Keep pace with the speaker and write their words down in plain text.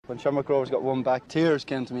When Shamrock Rovers got one back, tears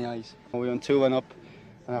came to my eyes. We went 2-1 up,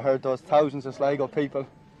 and I heard those thousands of Sligo people.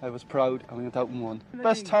 I was proud, and we went out and won.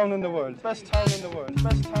 Best town in the world, best town in the world,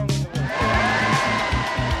 best town in the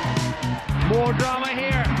world. More drama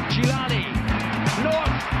here. Gilani,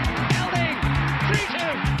 North, Elding,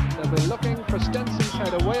 3-2. They'll be looking for Stenson's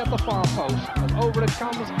head away at the far post. And over it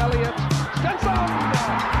comes Elliott. Stenson!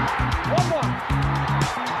 1-1.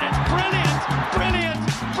 It's brilliant, brilliant,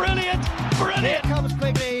 brilliant, brilliant. It comes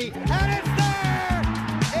quickly, and it's there!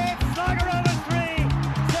 It's Sligo Rovers 3,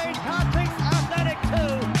 St. Patrick's Athletic 2,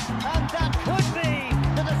 and that could be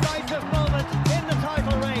the decisive moment in the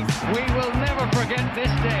title race. We will never forget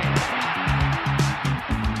this day.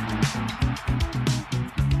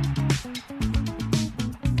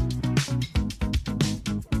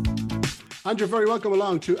 And you're very welcome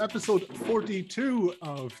along to episode 42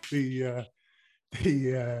 of the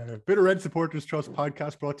Bitter Red Supporters Trust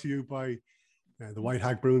podcast, brought to you by the White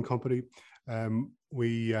Hag Brewing Company. I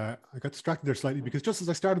got distracted there slightly because just as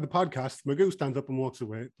I started the podcast, Magoo stands up and walks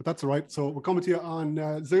away, but that's all right. So we're coming to you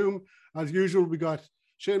on Zoom. As usual, we got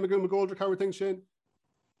Shane Magoo McGoldrick. How are things, Shane?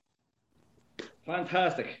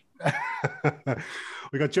 Fantastic.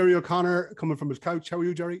 We got Jerry O'Connor coming from his couch. How are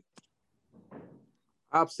you, Jerry?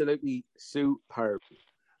 Absolutely superb.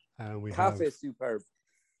 Superb.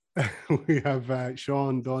 We have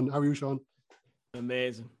Sean Dunn. How are you, Sean?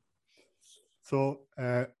 Amazing. So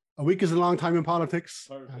a week is a long time in politics,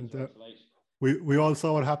 and we all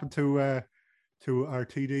saw what happened to our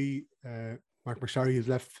TD. Mark McSharry has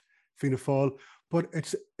left Fianna Fáil, but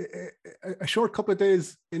it's a short couple of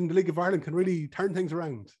days in the League of Ireland can really turn things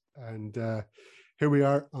around. And here we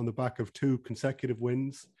are on the back of 2 consecutive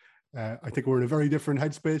wins. I think we're in a very different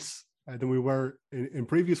headspace than we were in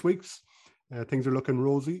previous weeks. Things are looking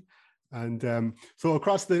rosy. And so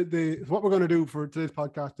across what we're going to do for today's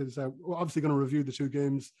podcast is we're obviously going to review the 2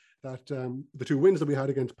 games that the 2 wins that we had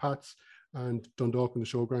against Pats and Dundalk in the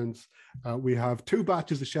showgrounds. We have 2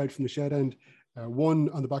 batches of shed from the shed end, one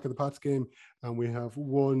on the back of the Pats game, and we have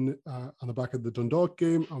one on the back of the Dundalk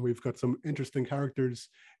game. And we've got some interesting characters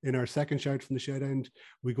in our second shed from the shed end.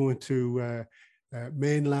 We go into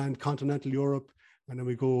mainland continental Europe, and then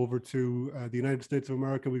we go over to the United States of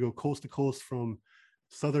America. We go coast to coast from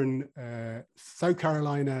southern South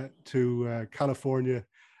Carolina to California,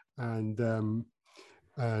 and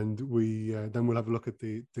we then we'll have a look at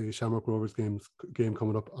the Shamrock Rovers game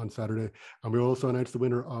coming up on Saturday. And we also announced the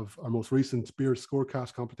winner of our most recent beer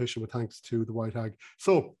scorecast competition, with thanks to the White Hag.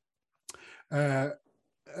 So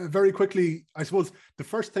very quickly, I suppose the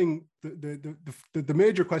first thing, the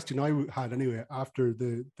major question I had anyway after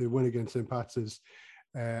the win against St. Pat's is,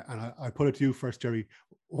 and I put it to you first, Jerry.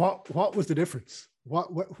 What was the difference?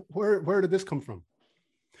 Where did this come from?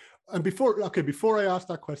 And before I asked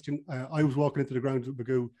that question, I was walking into the grounds with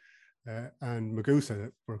Magoo, and Magoo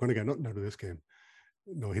said, "We're going to get nothing out of this game."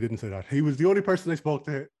 No, he didn't say that. He was the only person I spoke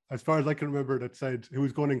to, as far as I can remember, that said he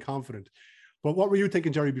was going in confident. But what were you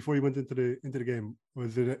thinking, Jerry, before you went into the game? Were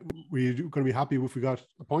you going to be happy if we got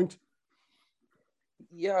a point?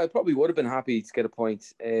 Yeah, I probably would have been happy to get a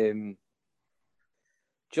point. I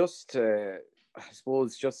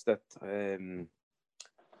suppose just that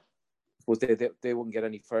they wouldn't get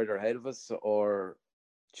any further ahead of us, or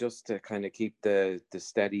just to kind of keep the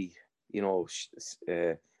steady,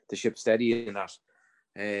 the ship steady in that.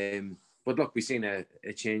 But look, we've seen a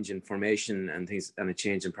change in formation and things, and a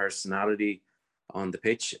change in personality on the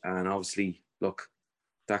pitch, and obviously, look,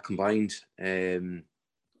 that combined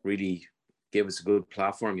really gave us a good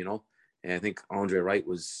platform. I think Andre Wright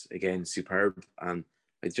was again superb, and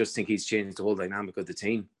I just think he's changed the whole dynamic of the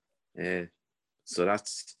team. So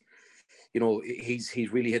that's,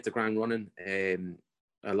 he's really hit the ground running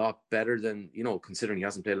a lot better than, considering he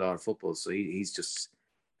hasn't played a lot of football. So he's just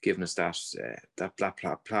given us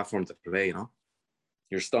that platform to play.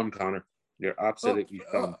 You're stunned, Connor. You're absolutely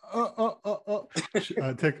stunned. I'll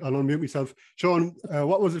unmute myself. Sean,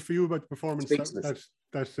 what was it for you about the performance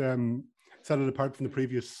that set it apart from the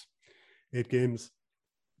previous 8 games?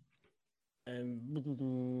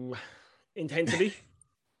 Intensity.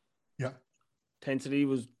 Yeah. Intensity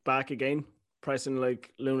was back again, pressing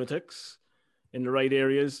like lunatics in the right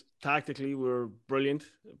areas. Tactically, we were brilliant.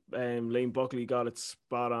 Liam Buckley got it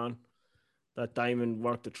spot on. That diamond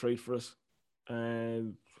worked a treat for us.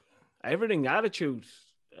 Everything, attitude,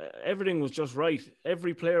 everything was just right.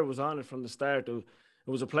 Every player was on it from the start. It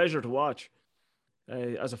was a pleasure to watch.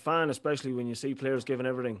 As a fan, especially when you see players giving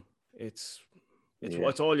everything, it's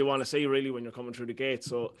all you want to see really when you're coming through the gate.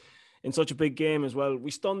 So in such a big game as well, we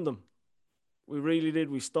stunned them. We really did.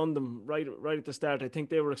 We stunned them right at the start. I think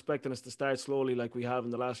they were expecting us to start slowly like we have in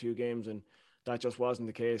the last few games, and that just wasn't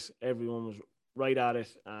the case. Everyone was right at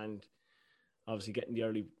it, and obviously getting the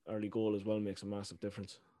early goal as well makes a massive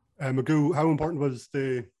difference. Magoo, how important was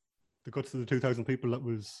the guts of the 2,000 people that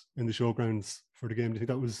was in the showgrounds for the game? Do you think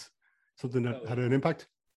that was something that had an impact?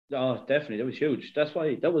 Oh, definitely. That was huge. That's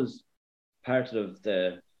why that was part of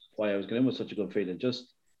why I was going in with such a good feeling.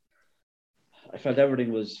 Just I felt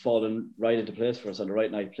everything was falling right into place for us on the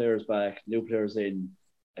right night. Players back, new players in,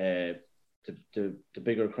 the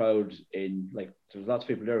bigger crowd in. Like there's lots of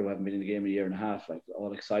people there who haven't been in the game in a year and a half. Like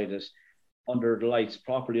all excited, under the lights,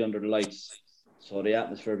 properly under the lights. So the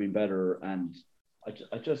atmosphere being better, and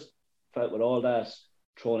I just felt with all that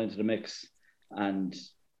thrown into the mix, and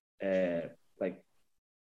like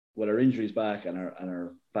with our injuries back and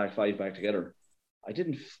our back five back together, I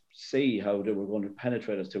didn't see how they were going to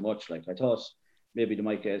penetrate us too much. Like I thought maybe they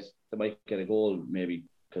might get a goal, maybe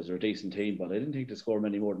because they're a decent team, but I didn't think they scored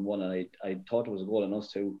many more than one, and I thought there was a goal in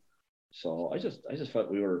us too. So I just felt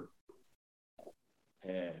we were.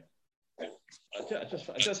 I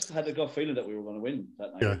just had a gut feeling that we were going to win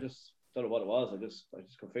that night. Yeah. I just don't know what it was. I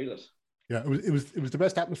just could feel it. Yeah, it was the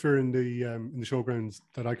best atmosphere in the showgrounds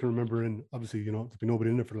that I can remember. In obviously, there's been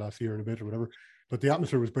nobody in there for the last year and a bit or whatever, but the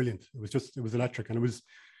atmosphere was brilliant. It was electric, and it was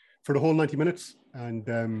for the whole 90 minutes.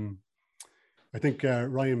 And I think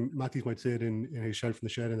Ryan Matthews might say it in his shout from the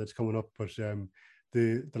shed, and that's coming up. But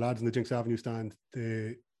the lads in the Jinx Avenue stand,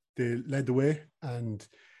 they led the way, and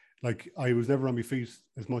like I was never on my feet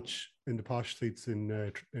as much in the posh seats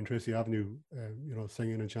in Tracy Avenue,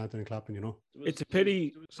 singing and chanting and clapping. It's a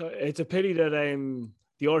pity. So it's a pity that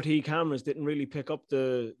the RTE cameras didn't really pick up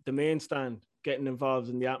the main stand getting involved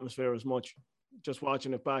in the atmosphere as much. Just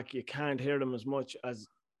watching it back, you can't hear them as much as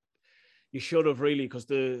you should have really, because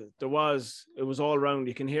it was all around.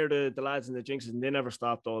 You can hear the lads in the Jinxes, and they never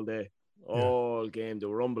stopped all day, all game. They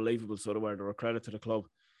were unbelievable. So they were a credit to the club.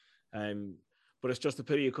 But it's just a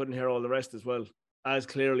pity you couldn't hear all the rest as well, as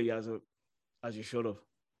clearly as you should have.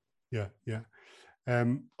 Yeah.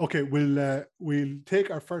 Okay, we'll take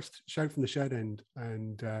our first shout from the shed end,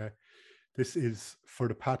 and this is for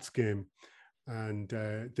the Pats game, and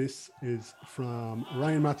this is from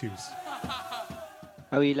Ryan Matthews.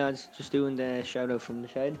 How are you lads? Just doing the shout out from the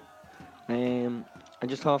shed. I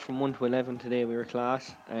just thought from 1 to 11 today we were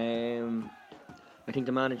class. I think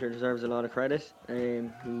the manager deserves a lot of credit.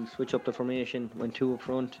 He switched up the formation, went 2 up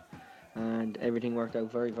front, and everything worked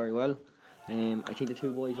out very, very well. I think the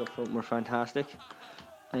 2 boys up front were fantastic.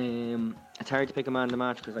 It's hard to pick a man in the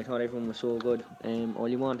match because I thought everyone was so good. All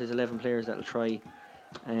you want is 11 players that'll try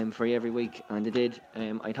for you every week, and they did.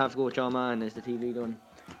 I'd have to go with John Mann as the TV done.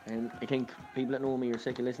 I think people that know me are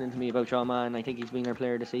sick of listening to me about John Mann. I think he's been our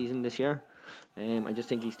player of the season this year. I just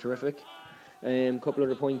think he's terrific. Couple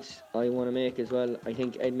other points I want to make as well. I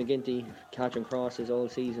think Ed McGinty catching crosses all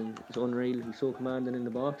season is unreal. He's so commanding in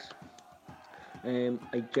the box.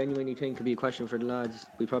 I genuinely think it'll be a question for the lads.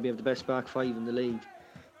 We probably have the best back 5 in the league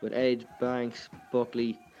with Ed, Banks,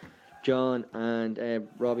 Buckley, John and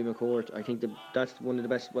Robbie McCourt. I think that's one of the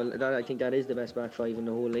best. I think that is the best back 5 in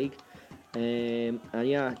the whole league. And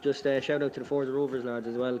yeah, just shout out to the Forza Rovers lads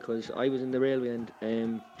as well, because I was in the railway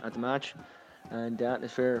end at the match. And the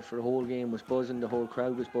atmosphere for the whole game was buzzing, the whole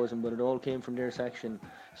crowd was buzzing, but it all came from their section.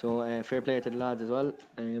 So fair play to the lads as well.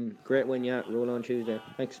 Great win, yeah. Roll on Tuesday.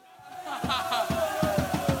 Thanks.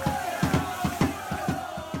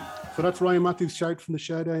 So that's Ryan Matthews' shout from the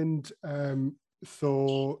shed end.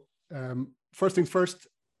 First things first,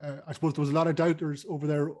 I suppose there was a lot of doubters over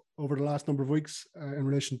there over the last number of weeks in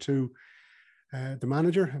relation to the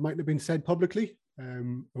manager. It mightn't have been said publicly.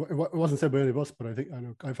 It wasn't said by any of us, but I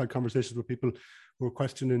know I've had conversations with people who were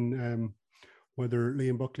questioning whether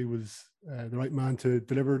Liam Buckley was the right man to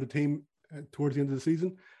deliver the team towards the end of the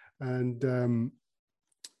season. And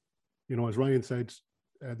as Ryan said,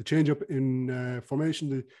 the change up in formation,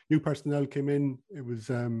 the new personnel came in. It was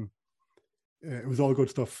all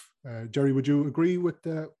good stuff. Jerry, would you agree with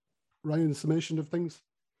Ryan's summation of things?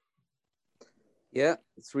 Yeah,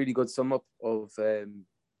 it's really good sum up of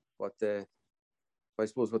what the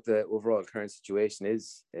overall current situation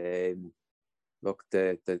is. Look,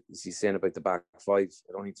 as he's saying about the back 5, I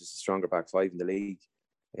don't think there's a stronger back 5 in the league.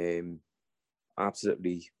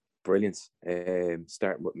 Absolutely brilliant.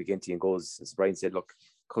 Starting with McGinty and goals, as Brian said, look,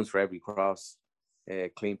 comes for every cross,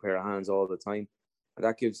 clean pair of hands all the time. And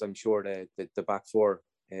that gives, I'm sure, the back 4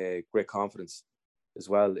 great confidence as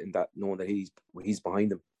well, in that knowing that he's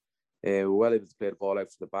behind them. We're well able to play the ball out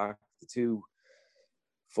for the back. The 2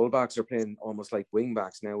 fullbacks are playing almost like wing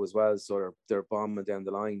backs now as well, so they're bombing down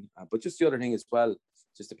the line. But just the other thing as well,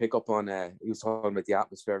 just to pick up on, he was talking about the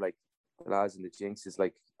atmosphere, like the lads in the Jinx is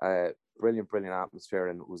like brilliant atmosphere,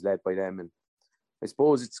 and it was led by them. And I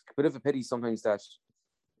suppose it's a bit of a pity sometimes that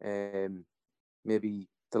maybe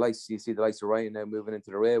you see the likes of Ryan now moving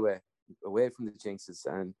into the railway away from the Jinxes,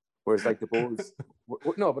 and whereas like the Bulls,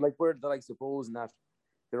 but like where the likes of Bulls and that,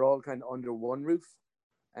 they're all kind of under one roof.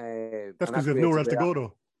 That's because they have nowhere else to go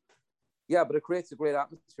though. Yeah, but it creates a great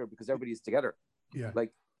atmosphere because everybody's together. Yeah.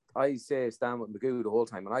 Like I say, stand with Magoo the whole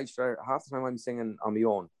time, and I start half the time I'm singing on my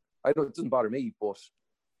own. It doesn't bother me, but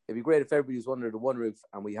it'd be great if everybody was under the one roof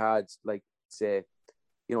and we had, like, say,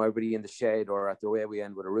 everybody in the shed or at the railway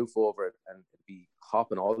end with a roof over it, and it'd be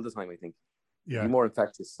hopping all the time. I think. Yeah. It'd be more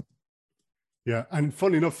infectious. Yeah, and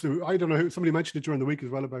funny enough, I don't know who, somebody mentioned it during the week as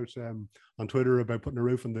well about on Twitter about putting a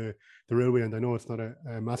roof on the railway, and I know it's not a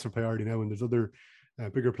massive priority now, and there's other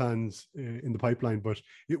bigger plans in the pipeline, but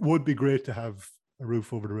it would be great to have a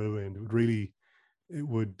roof over the railway, and it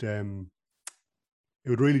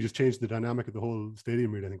would really just change the dynamic of the whole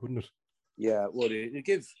stadium, really, I think, wouldn't it? Yeah, it would. It'd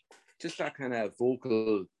give just that kind of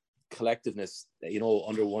vocal collectiveness,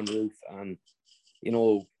 under one roof, and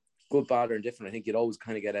good, bad, or indifferent. I think you'd always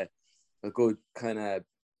kind of get a good kind of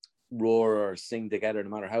roar or sing together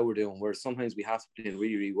no matter how we're doing, where sometimes we have to play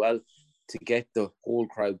really, really well to get the whole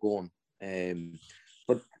crowd going.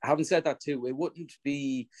 But having said that too, it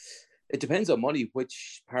depends on money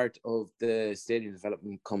which part of the stadium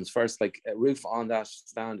development comes first. Like a roof on that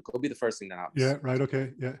stand could be the first thing that happens. Yeah, right,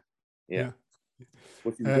 okay, yeah.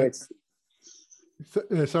 Which is great.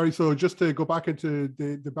 Sorry, so just to go back into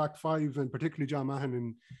the back five, and particularly John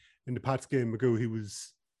Mahon in the Pats game, Magoo,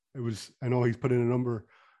 I know he's put in a number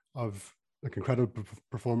of like incredible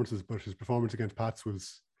performances, but his performance against Pats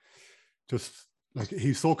was just like,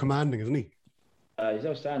 he's so commanding, isn't he? He's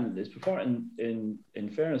outstanding. His performance, in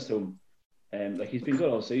fairness to him, like he's been good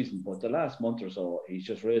all season, but the last month or so, he's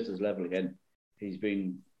just raised his level again. He's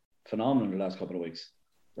been phenomenal in the last couple of weeks.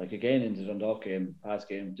 Like again in the Dundalk game, Pats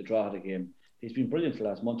game, the Drogheda game, he's been brilliant for the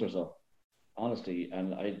last month or so, honestly.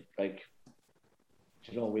 And I like,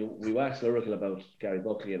 we wax lyrical about Gary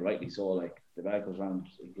Buckley, and rightly so. Like the bag goes round,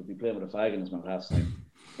 he could be playing with a fag in his mouth half the time,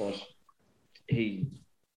 but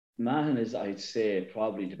Mahon is, I'd say,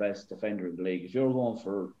 probably the best defender in the league. If you want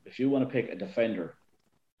to pick a defender,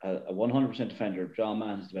 a 100% defender, John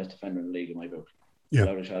Mahon is the best defender in the league in my book. Yeah.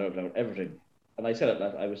 Without a shadow of doubt, everything. And I said it.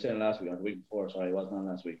 I was saying last week or the week before. Sorry, I wasn't on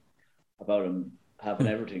last week, about him having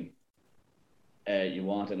everything you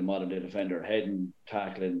want in a modern day defender: heading,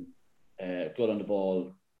 tackling, good on the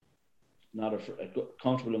ball, not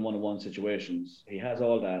comfortable in one-on-one situations. He has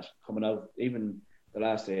all that coming out. Even the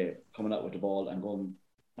last day, coming out with the ball and going.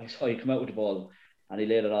 I saw he come out with the ball and he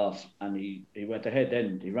laid it off, and he went ahead.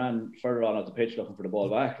 Then he ran further on at the pitch looking for the ball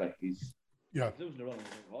back. Like he's losing the run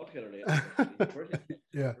altogether. He's brilliant.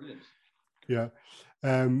 Yeah. Brilliant. Yeah.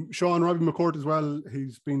 Sean, Robbie McCourt as well.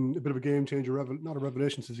 He's been a bit of a game changer, not a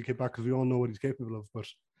revelation since he came back, because we all know what he's capable of. But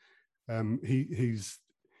he's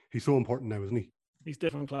so important now, isn't he? He's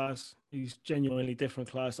different class. He's genuinely different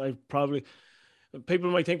class. People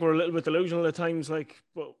might think we're a little bit delusional at times,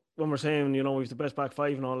 but when we're saying, he's the best back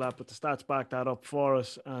five and all that, but the stats back that up for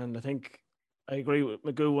us. And I think I agree with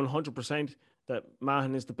Magoo 100% that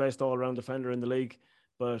Mahon is the best all-round defender in the league,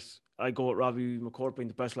 but I go with Robbie McCourt being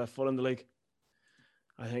the best left foot in the league.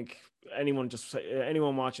 I think anyone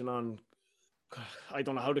watching on, I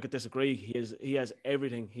don't know how they could disagree. He has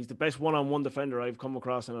everything. He's the best one-on-one defender I've come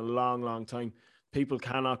across in a long, long time. People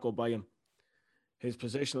cannot go by him. His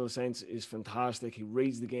positional sense is fantastic. He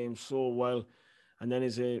reads the game so well. And then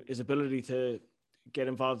his ability to get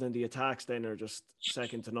involved in the attacks then are just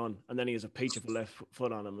second to none. And then he has a peach of a left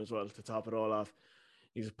foot on him as well to top it all off.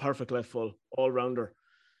 He's a perfect left foot, all-rounder.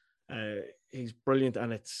 He's brilliant,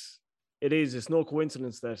 and it's no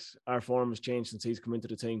coincidence that our form has changed since he's come into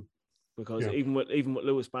the team, because even with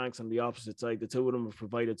Lewis Banks on the opposite side, the two of them have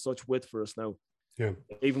provided such width for us now. Yeah.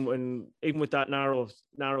 Even with that narrow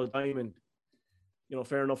diamond,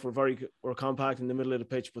 fair enough, we're compact in the middle of the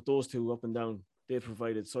pitch, but those two up and down, they've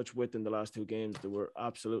provided such width in the last two games that were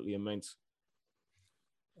absolutely immense.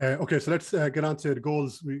 Okay, so let's get on to the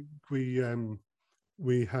goals.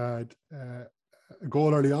 We had a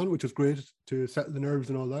goal early on, which was great to settle the nerves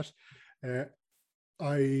and all that.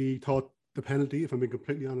 I thought the penalty, if I'm being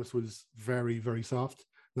completely honest, was very, very soft.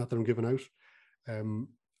 Not that I'm giving out.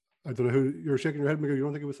 I don't know who you're shaking your head, Miguel. You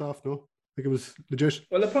don't think it was soft? No, I think it was legit.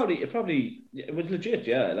 Well, it was legit.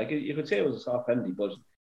 Yeah, like you could say it was a soft penalty, but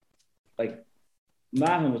like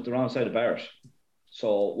Mahon was the wrong side of Barrett.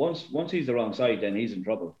 So once he's the wrong side, then he's in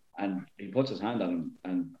trouble, and he puts his hand on him,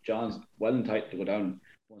 and John's well entitled to go down.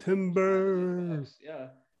 Timber. Yeah,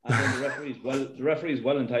 And then the referee's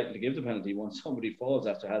well entitled to give the penalty once somebody falls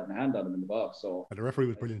after having a hand on him in the box. So the referee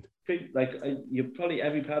was brilliant. Like you probably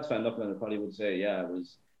every Pats fan looking at it probably would say, yeah, it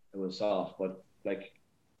was soft. But like,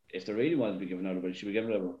 if they really wanted to be given out of it, should be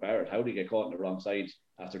given out of Barrett. How did he get caught on the wrong side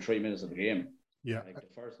after 3 minutes of the game? Yeah, like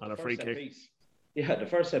on a free kick. Yeah, the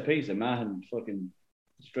first set piece, and Mahan fucking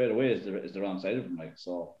straight away is the wrong side of him. Like,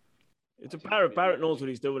 so. It's a Barrett. Barrett knows what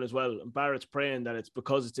he's doing as well, and Barrett's praying that it's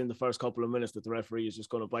because it's in the first couple of minutes that the referee is just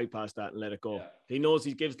going to bypass that and let it go. Yeah. He knows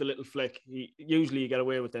he gives the little flick. Usually you get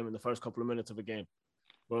away with them in the first couple of minutes of a game.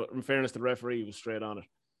 But in fairness, the referee he was straight on it.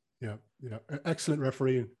 Yeah, excellent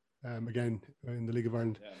refereeing. Again in the League of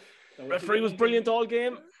Ireland. Yeah. So referee was brilliant all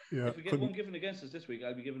game. Yeah, if we get one given against us this week,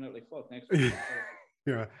 I'll be giving out like fuck next week.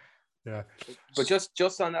 yeah. But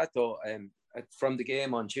just on that though, from the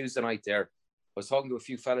game on Tuesday night there, I was talking to a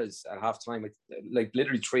few fellas at halftime, like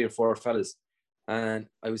literally 3 or 4 fellas, and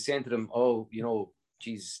I was saying to them, "Oh, you know,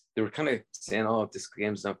 geez," they were kind of saying, "Oh, this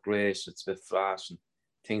game's not great; it's a bit flat and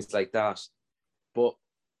things like that." But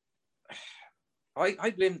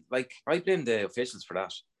I blame the officials for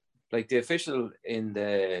that. Like the official in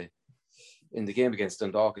the game against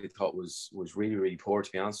Dundalk, I thought was really, really poor, to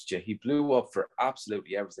be honest with you. He blew up for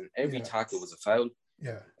absolutely everything. Every tackle was a foul.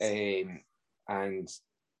 Yeah. And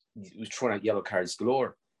he was throwing out yellow cards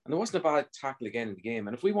galore. And there wasn't a bad tackle again in the game.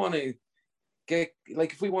 And if we want to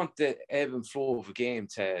if we want the ebb and flow of a game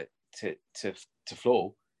to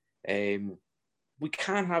flow, we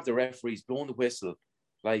can't have the referees blowing the whistle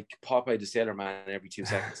like Popeye the Sailor Man every 2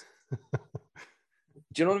 seconds.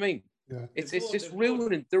 Do you know what I mean? Yeah. It's just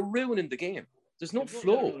ruining. They're ruining the game. There's no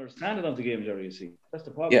flow. No understanding of the game, Jerry. You see, that's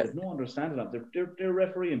the problem. Yeah. There's no understanding of it. They're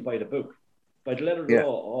refereeing by the book, by the letter of the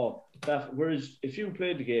law. Whereas if you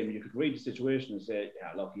played the game, you could read the situation and say,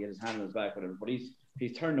 "Yeah, look, he had his hand on his back, whatever." But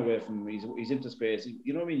he's turned away from him. He's into space.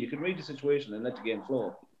 You know what I mean? You can read the situation and let the game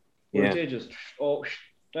flow. Whereas they just,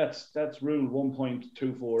 that's rule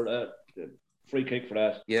 1.24. Free kick for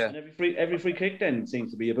that. Yeah. And every free kick then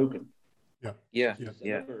seems to be a booking. Yeah.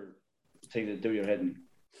 Thing to do your head in.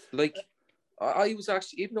 Like, I was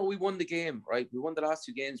actually, even though we won the game, right? We won the last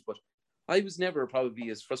 2 games, but I was never probably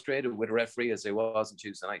as frustrated with a referee as I was on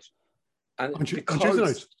Tuesday night. And on Tuesday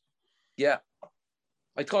night? Yeah.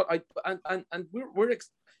 I thought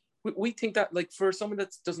we think that, like, for someone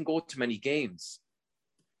that doesn't go to many games,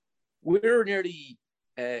 we're nearly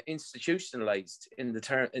institutionalized in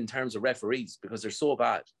terms of referees because they're so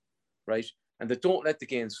bad, right? And they don't let the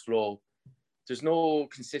games flow. There's no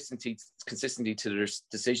consistency to their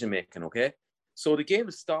decision making. Okay, so the game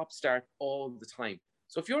is stop-start all the time.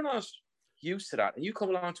 So if you're not used to that and you come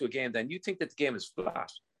along to a game, then you think that the game is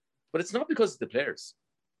flat, but it's not because of the players.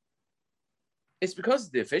 It's because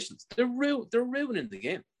of the officials. They're ruining the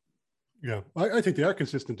game. Yeah, I think they are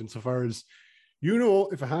consistent insofar as, you know,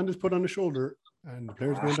 if a hand is put on the shoulder and the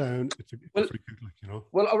player's going down, it's a free kick, like, you know.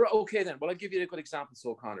 Well, okay then. Well, I'll give you a good example,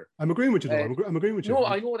 so Connor. I'm agreeing with you, though. I'm agreeing with you. No,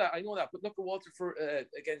 I know that. But look at Walter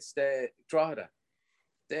against Drogheda.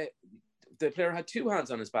 The player had 2 hands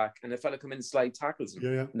on his back, and the fella come in and slide tackles him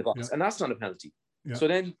in the box, and that's not a penalty. Yeah. So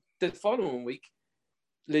then the following week,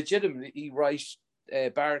 legitimately,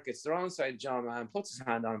 Barrett gets the wrong side of John Mahan, puts his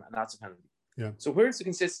hand on him, and that's a penalty. Yeah. So where's the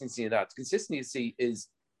consistency in that? The consistency is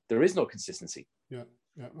there is no consistency. Yeah.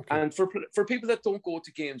 Yeah, okay. And for people that don't go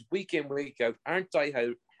to games week in, week out, aren't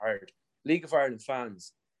die-hard League of Ireland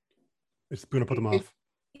fans, it's going to put them off.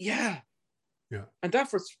 Yeah. And that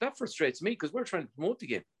frustrates me because we're trying to promote the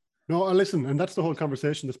game. No, listen, and that's the whole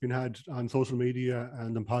conversation that's been had on social media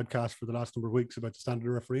and on podcasts for the last number of weeks about the standard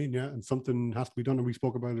of refereeing, and something has to be done, and we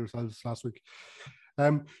spoke about it ourselves last week.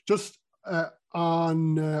 I'm going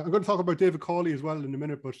to talk about David Cawley as well in a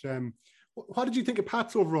minute, but what did you think of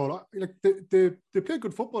Pats overall? Like they played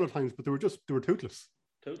good football at times, but they were toothless.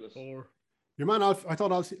 Or your man, I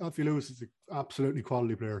thought Alfie Lewis is an absolutely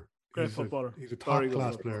quality player. Great footballer. He's a top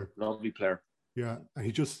class player. Lovely player. Yeah, and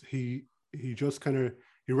he just kind of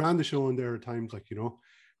ran the show in there at times, like, you know.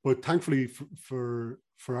 But thankfully for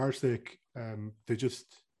our sake, they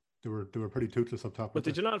were pretty toothless up top. But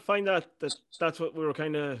did you not find that's what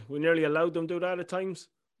we nearly allowed them to do that at times?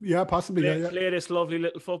 Yeah, possibly. Play this lovely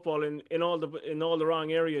little football in all the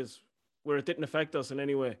wrong areas where it didn't affect us in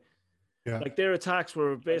any way. Yeah. Like their attacks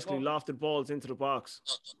were basically lofted balls into the box.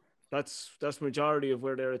 That's majority of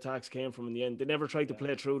where their attacks came from in the end. They never tried to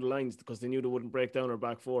play through the lines because they knew they wouldn't break down our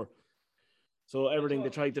back 4. So everything they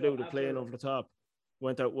tried to do, the playing over the top,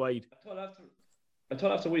 went out wide. I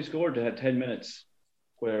thought after we scored, they had 10 minutes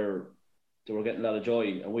where they were getting a lot of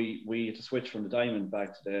joy, and we had to switch from the diamond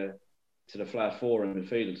back to the flat 4 in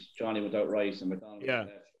midfield. Johnny went out right and McDonald went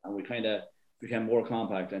left, and we kind of became more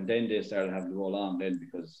compact, and then they started having to go long then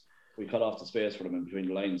because we cut off the space for them in between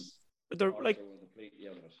the lines. But they're like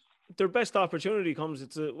their best opportunity comes.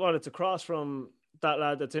 It's across from that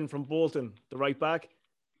lad that's in from Bolton, the right back,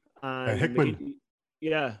 and Hickman.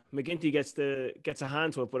 McGinty gets a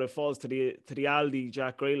hand to it, but it falls to the Aldi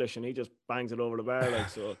Jack Grealish, and he just bangs it over the bar like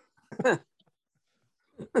so.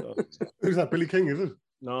 Who's that? Billy King, is it?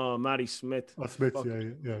 No, Matty Smith. Oh, Smith,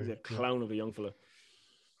 yeah. He's a clown of a young fella.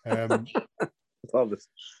 Love it.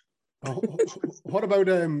 What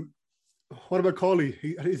about Cawley?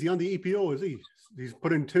 Is he on the EPO? Is he? He's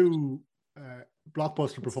put in 2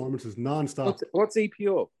 blockbuster performances non-stop. What's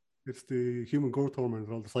EPO? It's the human growth hormone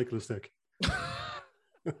that all the cyclists take.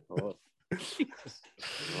 Oh,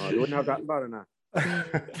 you wouldn't have gotten better than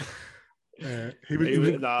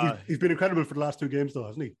that. He's been incredible for the last 2 games, though,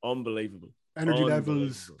 hasn't he? Unbelievable. Energy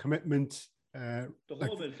levels, commitment. The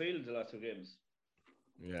whole midfield the last 2 games.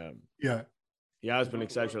 Yeah. He has been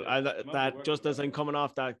exceptional. And that just as I'm coming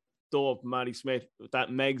off that dope, Matty Smith, that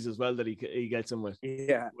Megs as well that he gets him with.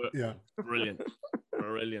 Yeah. Brilliant.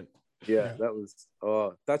 Brilliant. Yeah, that was,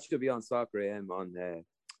 that should be on Soccer AM on, that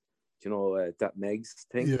Megs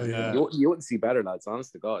thing. Yeah. You wouldn't see better, lads,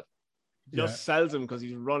 honest to God. Just sells him because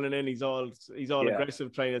he's running in. He's all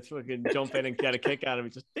aggressive, trying to fucking jump in and get a kick at him.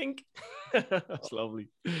 He just think. That's lovely.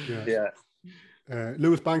 Yeah.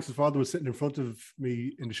 Lewis Banks' father was sitting in front of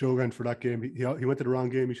me in the showground for that game. He went to the wrong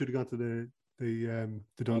game. He should have gone to the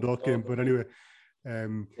Dundalk game. But anyway,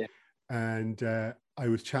 and I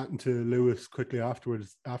was chatting to Lewis quickly after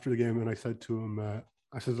the game, and I said to him,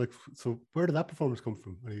 I said, like, so where did that performance come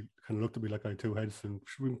from? And he kind of looked at me like I had 2 heads, and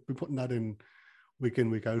should we be putting that in, week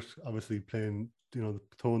out, obviously playing,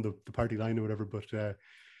 towing the party line or whatever. But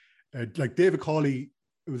like David Cawley,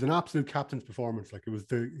 it was an absolute captain's performance. Like he was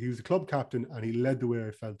the club captain, and he led the way,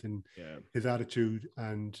 I felt, in his attitude.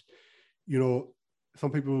 And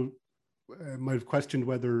some people might have questioned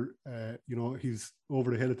whether he's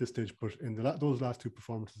over the hill at this stage, but in those last 2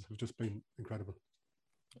 performances have just been incredible.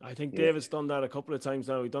 I think David's done that a couple of times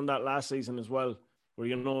now. He done that last season as well, where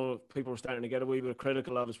people were starting to get a wee bit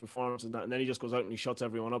critical of his performance and then he just goes out and he shuts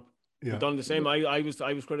everyone up. He's done the same. I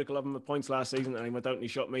was critical of him at points last season, and he went out and he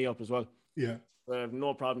shut me up as well. Yeah. I have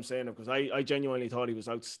no problem saying it because I genuinely thought he was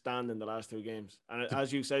outstanding the last 2 games. And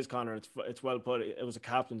as you says, Connor, it's well put. It was a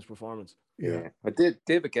captain's performance. Yeah.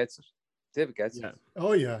 David gets it. David gets it.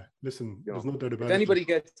 Oh yeah. Listen, there's no doubt about it. If anybody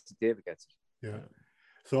gets it, David gets it. Yeah.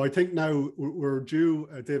 So I think now we're due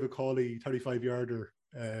a David Cawley 35-yarder,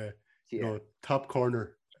 top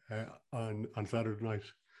corner on Saturday night.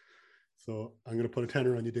 So I'm going to put a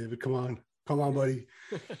tenner on you, David. Come on, buddy.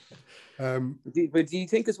 But do you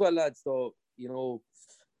think as well, lads? Though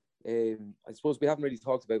I suppose we haven't really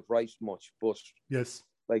talked about Wright much, but yes,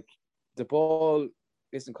 like the ball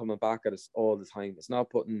isn't coming back at us all the time.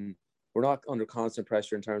 We're not under constant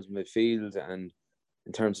pressure in terms of midfield and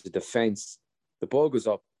in terms of defense. The ball goes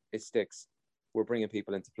up, it sticks. We're bringing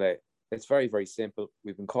people into play. It's very, very simple.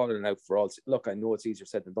 We've been calling it out for all. Look, I know it's easier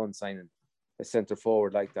said than done signing a centre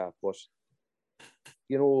forward like that, but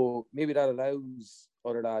maybe that allows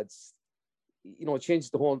other lads. It changes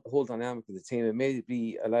the whole dynamic of the team. It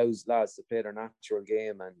maybe allows lads to play their natural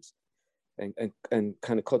game and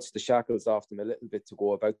kind of cuts the shackles off them a little bit to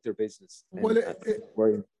go about their business. Well,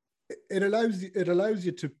 it allows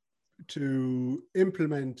you to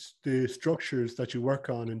implement the structures that you work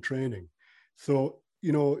on in training. So,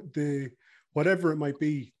 whatever it might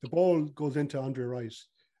be, the ball goes into Andre Wright.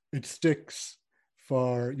 It sticks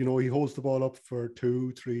for, he holds the ball up for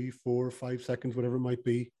 2, 3, 4, 5 seconds, whatever it might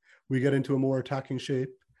be. We get into a more attacking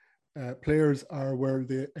shape. Players are where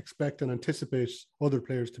they expect and anticipate other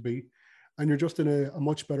players to be. And you're just in a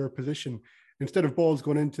much better position. Instead of balls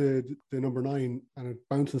going into the number 9 and it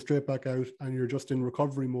bouncing straight back out, and you're just in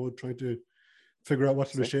recovery mode trying to figure out what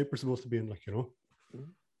sort of shape we're supposed to be in,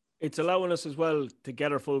 It's allowing us as well to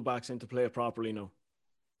get our fullbacks into play properly now,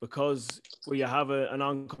 because where you have an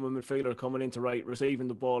oncoming midfielder coming into right, receiving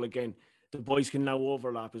the ball again, the boys can now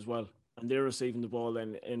overlap as well, and they're receiving the ball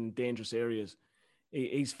in dangerous areas.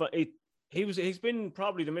 He's been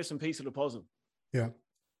probably the missing piece of the puzzle. Yeah.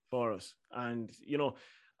 For us, and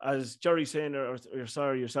as Jerry's saying, or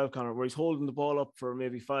sorry, yourself, Connor, where he's holding the ball up for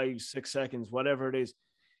maybe 5, 6 seconds, whatever it is,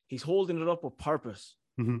 he's holding it up with purpose.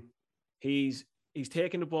 Mm-hmm. He's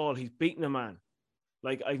taking the ball, he's beating a man.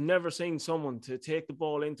 Like, I've never seen someone to take the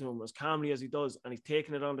ball into him as calmly as he does, and he's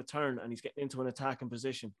taking it on the turn and he's getting into an attacking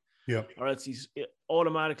position. Yeah. Or else he's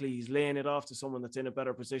laying it off to someone that's in a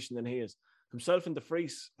better position than he is. Himself and De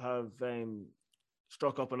Vries have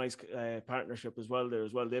struck up a nice partnership as well there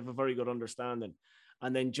as well. They have a very good understanding.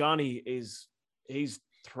 And then Johnny he's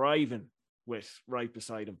thriving with Wright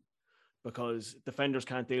beside him, because defenders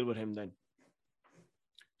can't deal with him then.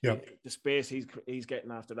 Yeah. The space he's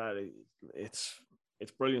getting after that, it's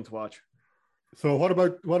brilliant to watch. So what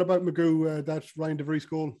about Magoo? That's Ryan DeVries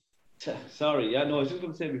goal. Sorry, yeah, no, I was just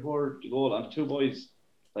going to say before the goal, and two boys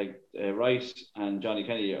like Wright and Johnny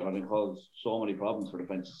Kenny are going to cause so many problems for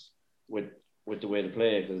defences with the way they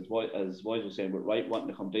play. Because as Wise was saying, with Wright wanting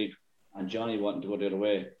to come deep and Johnny wanting to go the other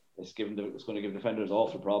way, it's going to give defenders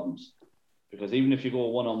awful problems. Because even if you go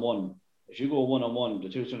one-on-one, the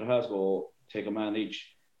two centre halves go take a man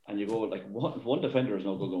each, and you go like one defender is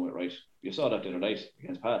no good going with Wright. You saw that the other night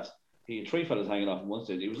against Pats. He had three fellas hanging off him one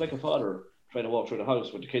side. He was like a father trying to walk through the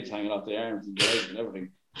house with the kids hanging off their arms and their legs and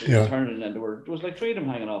everything. He was turning, and there was like three of them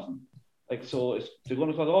hanging off him. Like, so they're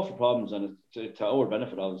going to cause awful problems, and it's to our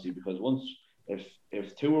benefit obviously, because once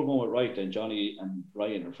if two are going with Wright, then Johnny and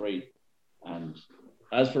Ryan are free. And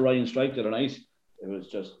as for Ryan's strike the other night, it was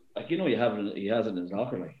just like, he has it in his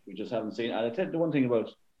locker. Like, we just haven't seen it. And I think the one thing about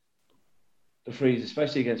the freeze,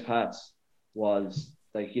 especially against Pats, was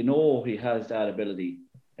like, he has that ability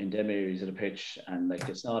in them areas of the pitch, and like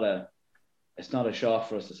it's not a shock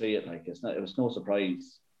for us to see it. Like, it was no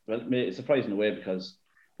surprise. Well, it's surprising in a way because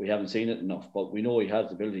we haven't seen it enough, but we know he has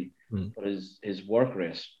the ability. But his work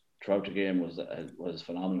rate throughout the game was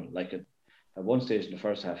phenomenal. Like, at one stage in the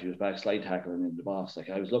first half, he was back slide tackling in the box. Like,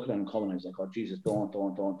 I was looking at him coming, I was like, oh Jesus,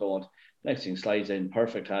 don't. Next thing, slides in,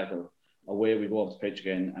 perfect tackle, away we go off the pitch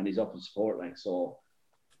again, and he's up in support. Like, so,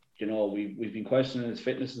 we've been questioning his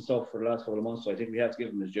fitness and stuff for the last couple of months, so I think we have to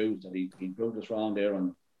give him his dues that he proved us wrong there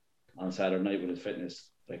on Saturday night with his fitness.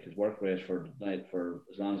 Like, his work rate for the night, for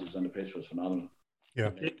as long as he was on the pitch, was phenomenal.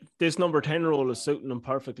 Yeah. This number 10 role is suiting him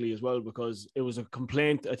perfectly as well, because it was a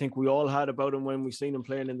complaint I think we all had about him when we seen him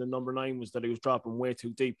playing in the number 9, was that he was dropping way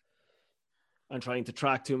too deep and trying to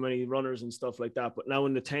track too many runners and stuff like that. But now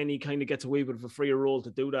in the 10, he kind of gets a wee bit of a freer role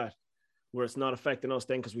to do that, where it's not affecting us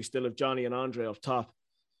then, because we still have Johnny and Andre up top.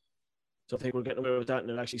 So I think we're getting away with that, and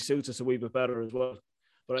it actually suits us a wee bit better as well.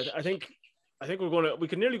 But I think we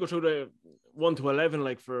can nearly go through the 1 to 11,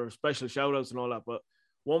 like, for special shout outs and all that. But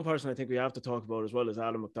one person I think we have to talk about as well is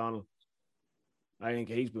Adam McDonald. I think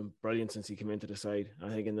he's been brilliant since he came into the side. I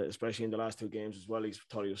think especially in the last 2 games as well, he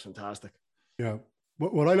was fantastic. Yeah.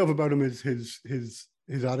 What I love about him is his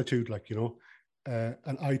attitude, like,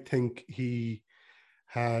 and I think he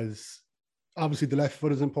has, obviously the left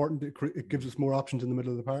foot is important. It gives us more options in the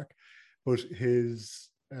middle of the park, but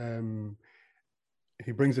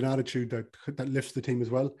he brings an attitude that lifts the team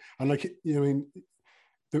as well. And like,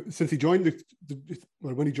 since he joined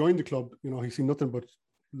when he joined the club, he's seen nothing but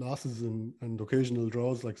losses and occasional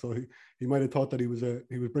draws. Like, so he might have thought that he was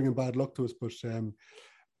bringing bad luck to us, but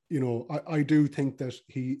I do think that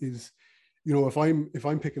he is. If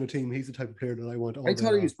I'm picking a team, he's the type of player that I want. I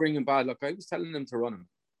thought he was bringing bad luck. I was telling him to run him.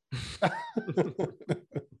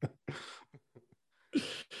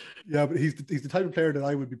 Yeah, but he's the type of player that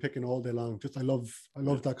I would be picking all day long. Just I love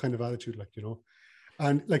that kind of attitude, like,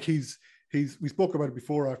 and like we spoke about it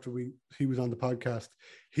before after he was on the podcast.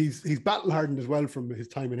 He's battle hardened as well from his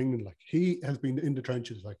time in England. Like, he has been in the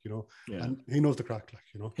trenches, like, and he knows the crack,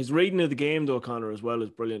 like, His reading of the game though, Connor, as well, is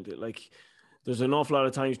brilliant. Like, there's an awful lot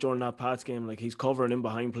of times during that Pats game, like, he's covering in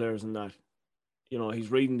behind players and that.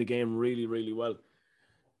 He's reading the game really, really well.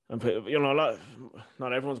 And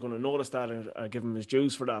not everyone's going to notice that or give him his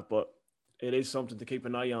dues for that, but it is something to keep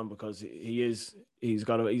an eye on, because he's a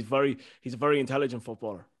very intelligent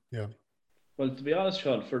footballer. Yeah. Well, to be honest,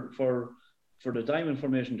 Sean, for the diamond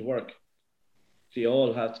formation to work, they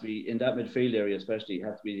all have to be in that midfield area, especially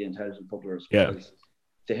have to be the intelligent footballers. Yeah.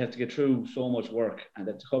 They have to get through so much work and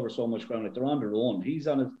they have to cover so much ground. Like, they're on their own. He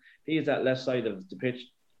is that left side of the pitch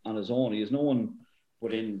on his own. He has no one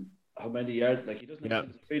within how many yards, like, he doesn't have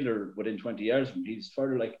a fielder within 20 yards from him. He's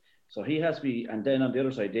further, like, so he has to be. And then on the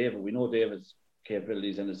other side, David, we know David's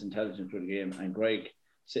capabilities and his intelligence through the game, and Greg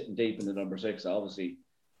sitting deep in the number 6 obviously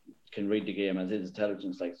can read the game as his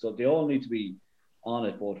intelligence. Like, so they all need to be on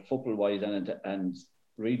it, both football wise and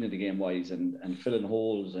reading the game wise, and filling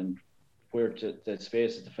holes and where the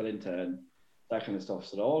spaces to fill into and that kind of stuff.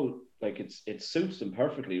 So they all, like, it suits them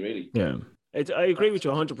perfectly, really. Yeah, I agree with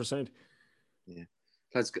you 100%. Yeah.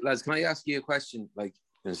 Lads, can I ask you a question? Like,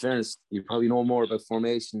 in fairness, you probably know more about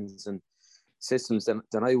formations and systems than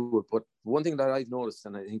I would. But one thing that I've noticed,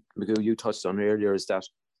 and I think, Magoo, you touched on earlier, is that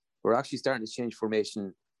we're actually starting to change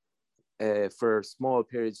formation for small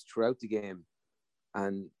periods throughout the game.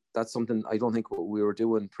 And that's something I don't think we were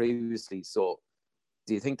doing previously. So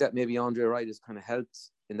do you think that maybe Andre Wright has kind of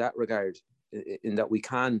helped in that regard, in that we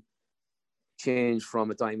can change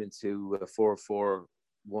from a diamond to a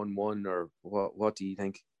 4-4-1-1, or what do you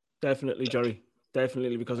think? Definitely, Jerry.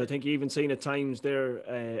 Definitely, because I think you even seen at times there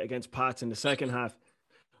against Pats in the second half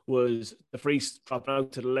was the frees dropping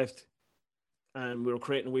out to the left, and we were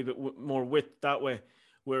creating a wee bit more width that way.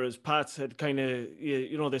 Whereas Pats had kind of,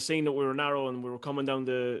 they seen that we were narrow and we were coming down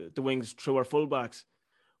the wings through our fullbacks.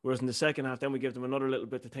 Whereas in the second half, then we gave them another little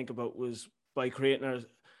bit to think about, was by creating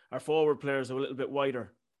our forward players a little bit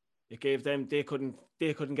wider. It gave them, they couldn't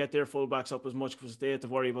get their fullbacks up as much because they had to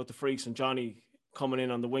worry about the freaks and Johnny coming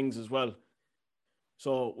in on the wings as well.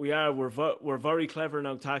 So we're very clever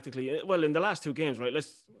now tactically. Well, in the last two games, right?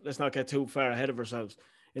 Let's not get too far ahead of ourselves.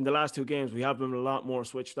 In the last two games, we have been a lot more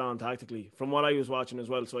switched on tactically, from what I was watching as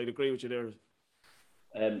well. So I'd agree with you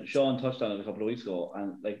there. Sean touched on it a couple of weeks ago,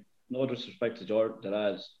 and like, no disrespect to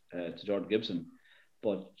Jordan Gibson,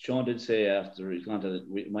 but Sean did say after he's gone that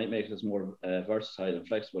we might make this more versatile and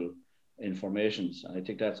flexible in formations, and I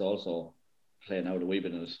think that's also playing out a wee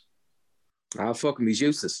bit in it. Fuck him, he's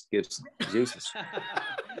useless, Gibson. He's useless.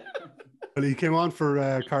 Well, he came on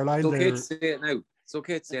for Carlisle. It's okay to say it now. It's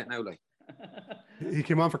okay to say it now, like. He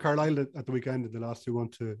came on for Carlisle at the weekend in the last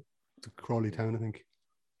 2-1 to Crawley Town, I think.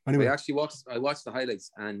 Anyway, I watched the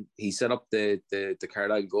highlights, and he set up the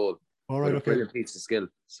Carlisle goal. All right, okay. Brilliant piece of skill.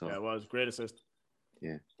 So yeah, it was great assist.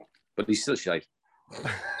 Yeah, but he's still shite.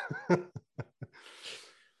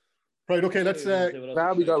 Right, okay. Let's.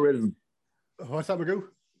 Glad we got rid of him. What's that, Magoo?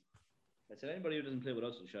 I said anybody who doesn't play with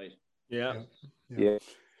us is shite. Yeah.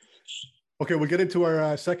 Okay, we'll get into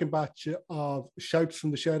our second batch of shouts from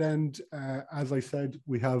the shed end. As I said,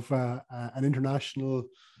 we have an international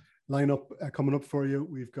lineup coming up for you.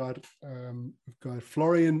 We've got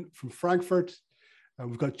Florian from Frankfurt.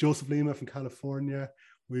 We've got Joseph Lima from California.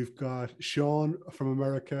 We've got Sean from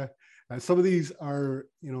America. Some of these are,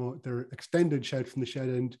 they're extended shouts from the shed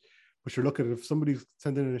end, but you're looking at if somebody's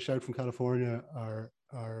sending in a shout from California or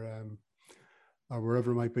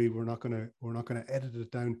wherever it might be, we're not gonna edit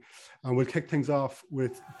it down, and we'll kick things off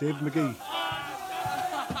with David McGee.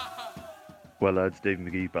 Well, lads, David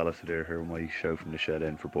McGee, Ballester here with my shout from the shed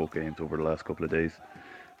end for both games over the last couple of days.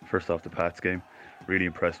 First off, the Pats game, really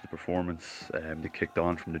impressed with the performance. They kicked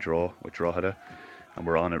on from the draw with Drogheda, and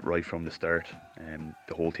we're on it right from the start.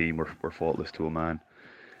 The whole team were faultless to a man,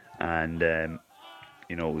 and it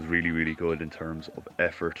was really, really good in terms of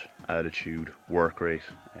effort, attitude, work rate.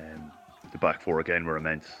 The back four again were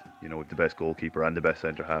immense, with the best goalkeeper and the best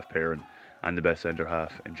centre-half pairing and the best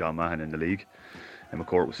centre-half in John Mahon in the league. And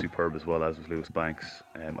McCourt was superb as well, as was Lewis Banks.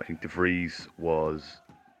 I think De Vries was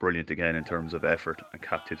brilliant again in terms of effort and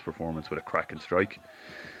capped his performance with a cracking strike.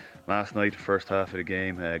 Last night, first half of the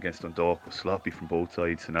game against Dundalk was sloppy from both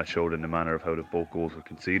sides, and that showed in the manner of how the both goals were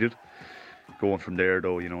conceded. Going from there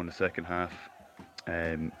though, in the second half,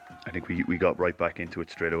 I think we got right back into it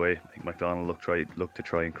straight away. I think McDonald looked to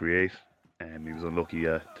try and create. He was unlucky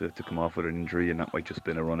to come off with an injury, and that might just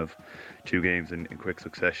been a run of 2 games in quick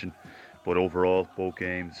succession. But overall, both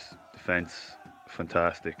games, defence,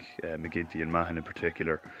 fantastic. McGinty and Mahon in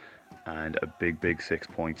particular, and a big 6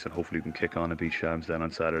 points, and hopefully we can kick on and beat Shams then on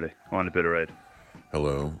Saturday. On a bit of red.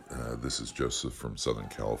 Hello, this is Joseph from Southern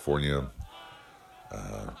California.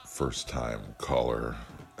 First time caller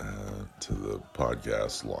to the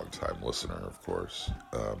podcast, long time listener, of course.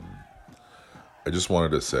 I just wanted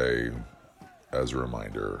to say, as a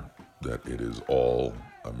reminder, that it is all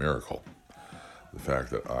a miracle. The fact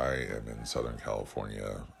that I am in Southern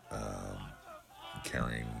California,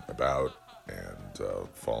 caring about and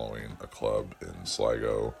following a club in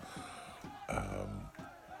Sligo,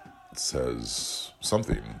 says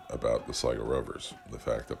something about the Sligo Rovers. The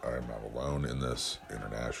fact that I'm not alone in this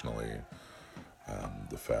internationally,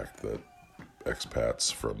 the fact that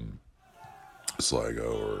expats from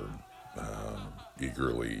Sligo are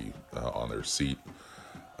eagerly on their seat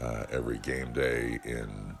every game day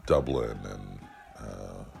in Dublin and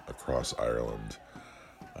across Ireland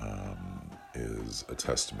is a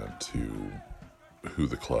testament to who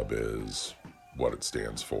the club is, what it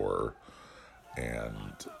stands for,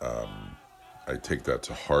 and I take that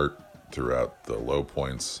to heart throughout the low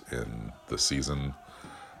points in the season.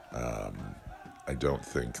 I don't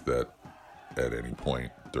think that at any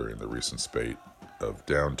point during the recent spate of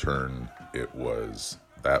downturn it was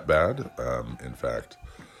that bad. In fact,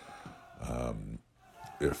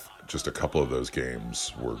 if just a couple of those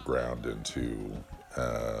games were ground into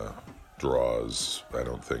draws, I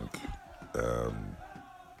don't think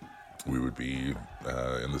we would be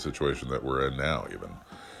in the situation that we're in now even.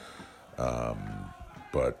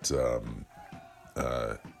 But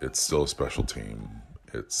it's still a special team.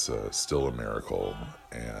 It's still a miracle,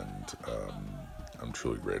 and I'm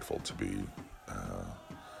truly grateful to be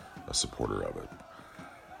a supporter of it.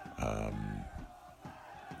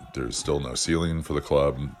 there's still no ceiling for the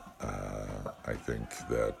club. I think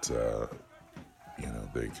that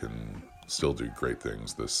they can still do great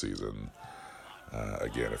things this season.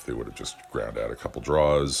 Again, if they would have just ground out a couple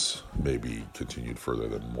draws, maybe continued further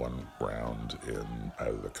than one round in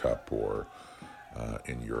either the Cup or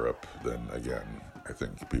in Europe, then again, I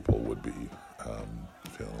think people would be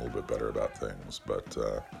feeling a little bit better about things. But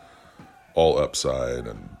all upside,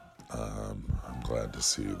 and I'm glad to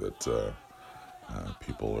see that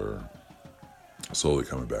people are slowly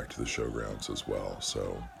coming back to the showgrounds as well.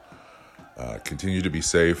 So continue to be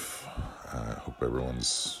safe. I hope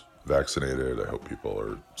everyone's vaccinated. I hope people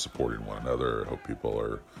are supporting one another. I hope people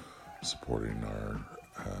are supporting our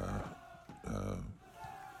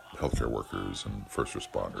healthcare workers and first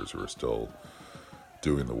responders who are still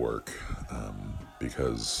doing the work.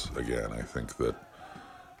 Because, again, I think that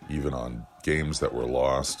even on games that were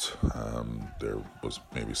lost, there was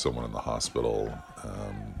maybe someone in the hospital,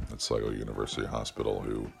 at Sligo University Hospital,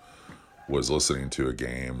 who was listening to a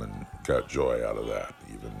game and got joy out of that,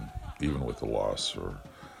 even with the loss, or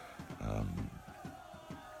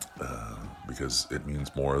because it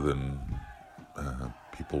means more than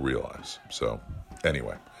people realize. So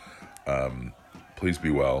anyway, please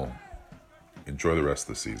be well, enjoy the rest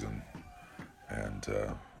of the season, and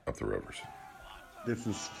up the Rovers. This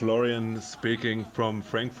is Florian speaking from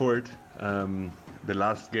Frankfurt. The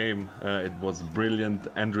last game, it was brilliant.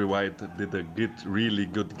 Andrew White did a really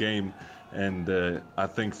good game, and I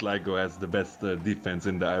think Sligo has the best defense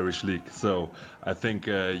in the Irish League. So I think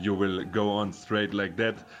you will go on straight like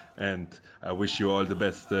that, and I wish you all the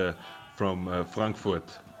best from Frankfurt.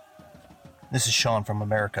 This is Sean from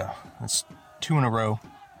America. It's 2 in a row,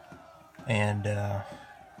 and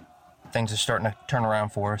things are starting to turn around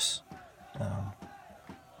for us.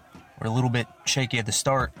 We're a little bit shaky at the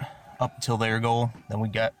start, up until their goal. Then we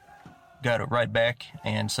got it right back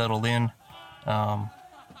and settled in.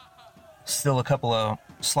 Still a couple of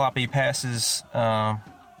sloppy passes,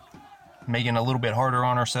 making it a little bit harder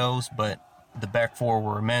on ourselves, but the back four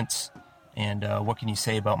were immense. And what can you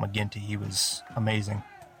say about McGinty? He was amazing.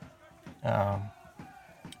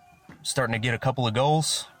 Starting to get a couple of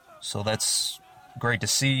goals, so that's great to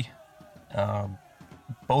see.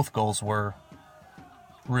 Both goals were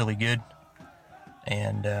really good,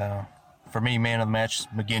 and for me, man of the match,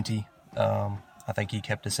 McGinty. I think he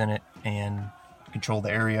kept us in it and controlled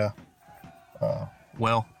the area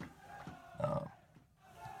well.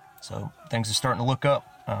 So things are starting to look up.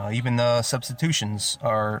 Even the substitutions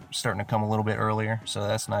are starting to come a little bit earlier, so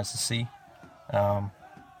that's nice to see.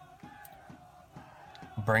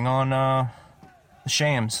 Bring on the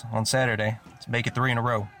Shams on Saturday. Let's make it 3 in a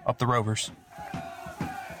row. Up the Rovers.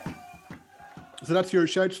 So that's your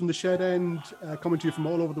shouts from the shed end, coming to you from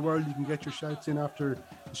all over the world. You can get your shouts in after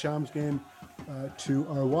the Shams game to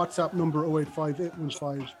our WhatsApp number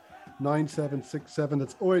 085-815-9767.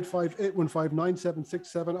 That's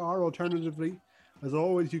 085-815-9767. Or alternatively, as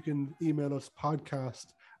always, you can email us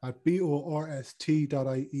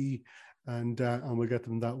podcast@borst.ie, and we'll get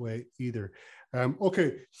them that way either.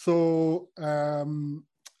 Okay, so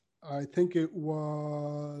I think it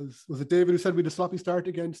was it David who said we had a sloppy start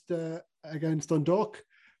against Dundalk?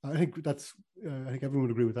 I think everyone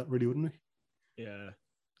would agree with that, really, wouldn't they? Yeah,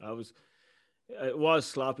 it was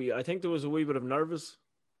sloppy. I think there was a wee bit of nervous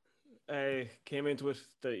came into it.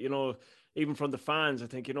 That, even from the fans, I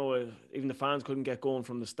think, even the fans couldn't get going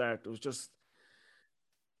from the start. It was just,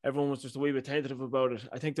 everyone was just a wee bit tentative about it.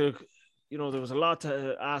 I think there was a lot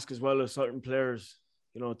to ask as well as certain players.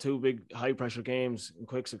 2 big high-pressure games in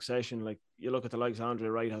quick succession. Like, you look at the likes of Andre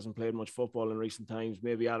Wright, hasn't played much football in recent times.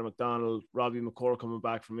 Maybe Adam McDonald, Robbie McCord coming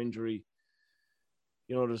back from injury.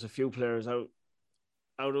 There's a few players out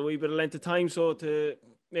a wee bit of length of time. So to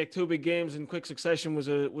make 2 big games in quick succession was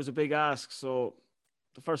a big ask. So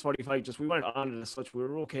the first 45, we weren't on it as such. We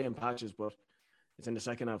were okay in patches, but it's in the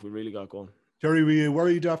second half we really got going. Jerry, were you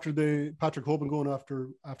worried after the Patrick Hoban going after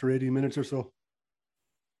 80 minutes or so?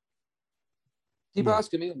 Keep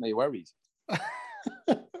asking me, am I worried?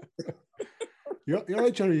 You're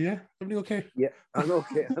right, Jerry, yeah? Everything okay? Yeah, I'm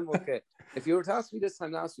okay. If you were to ask me this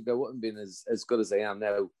time last week, I wouldn't have been as good as I am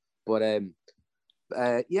now. But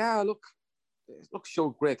look,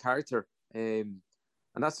 showed great character. And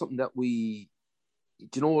that's something that we,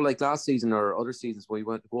 like last season or other seasons where we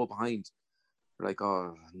went to go behind, we're like,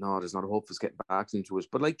 oh, no, there's not a hope of us getting back into it.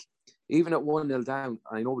 But like, even at 1-0 down,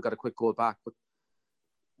 I know we got a quick goal back, but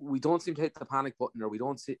we don't seem to hit the panic button, or we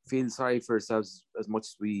don't feel sorry for ourselves as much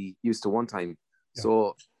as we used to one time. Yeah.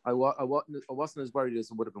 So I wasn't as worried as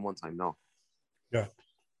it would have been one time. No. Yeah.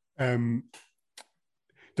 There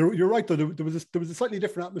You're right though. There was a slightly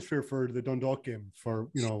different atmosphere for the Dundalk game, for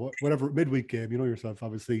whatever midweek game. You know yourself,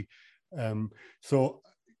 obviously. So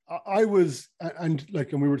I was, and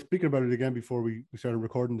we were speaking about it again before we started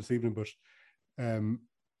recording this evening. But and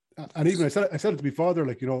even I said it to my father,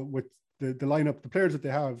 with the lineup, the players that they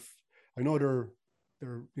have, I know they're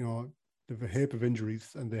they've a heap of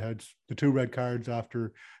injuries, and they had the 2 red cards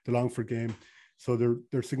after the Longford game, so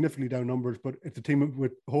they're significantly down numbers. But it's a team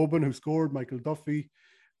with Hoban, who scored, Michael Duffy,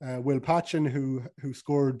 Will Patchen, who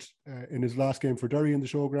scored in his last game for Derry in the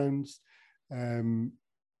showgrounds.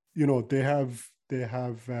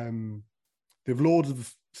 They've loads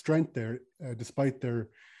of strength there, despite their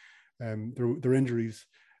injuries.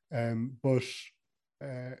 But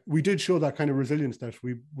we did show that kind of resilience that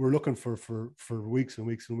we were looking for weeks and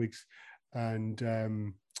weeks and weeks. And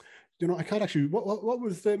I can't actually. What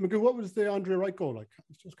was the Magoo? What was the Andre Wright goal? I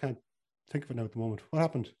just can't think of it now at the moment. What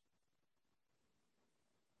happened?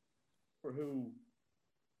 For who?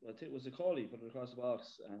 I think it was the Cawley put it across the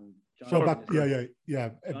box, and Johnny, back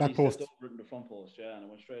post. over it in the front post, and it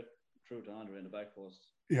went straight through to Andre in the back post.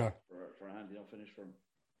 Yeah, for a handy finish for him.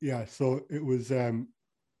 Yeah, so it was a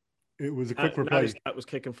quick reply. That was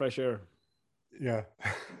kicking fresh air. Yeah,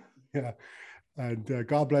 yeah, and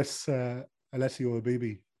God bless Alessio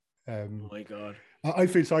Abibi. Oh my God, I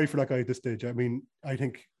feel sorry for that guy at this stage. I mean, I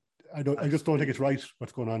just don't think it's right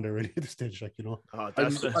what's going on there really at this stage. Oh, I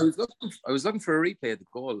was looking for a replay of the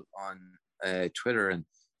goal on Twitter and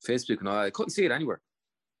Facebook, and I couldn't see it anywhere.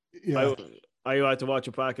 Yeah. I had to watch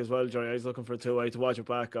it back as well, Johnny. I was looking for it too. I had to watch it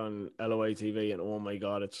back on LOA TV, and oh my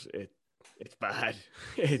God, it's bad.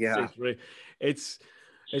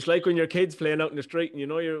 It's like when your kid's playing out in the street, and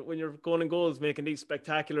when you're going in goals, making these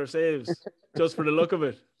spectacular saves just for the look of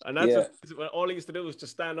it. And that's what all he used to do was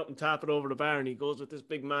just stand up and tap it over the bar, and he goes with this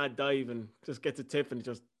big mad dive and just gets a tip, and it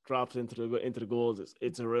just drops into the goals.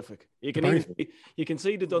 It's horrific. You can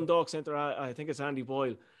see the Dundalk centre. I think it's Andy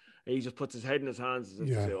Boyle. He just puts his head in his hands and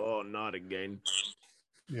says, "Oh, not again."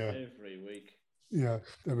 Yeah, every week. Yeah,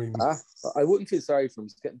 I mean, I wouldn't feel sorry for him.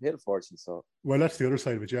 He's getting paid a fortune. So well, that's the other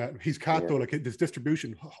side of it. Yeah, he's though, like this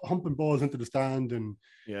distribution, humping balls into the stand and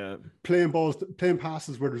playing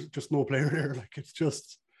passes where there's just no player there. Like it's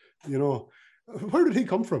just, where did he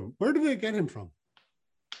come from? Where did they get him from?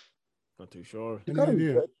 Not too sure. They got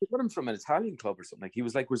him from an Italian club or something. Like he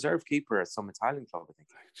was like reserve keeper at some Italian club, I think.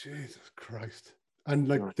 Jesus Christ! And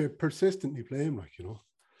like they persistently play him,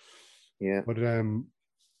 Yeah.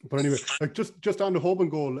 But anyway, like just on the Hoban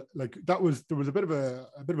goal, like there was a bit of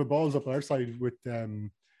a balls up our side with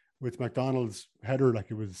McDonald's header.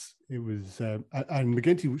 Like it was and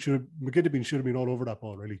McGinty should have been all over that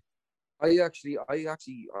ball really. I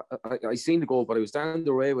seen the goal, but I was down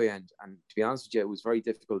the railway end, and to be honest with you, it was very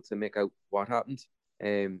difficult to make out what happened.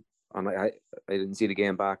 And I didn't see the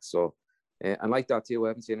game back, so and like that too, I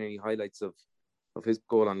haven't seen any highlights of his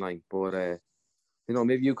goal online, but.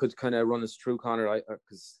 Maybe you could kind of run us through, Conor,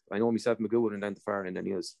 because I know myself and Magoo wouldn't down the far end, and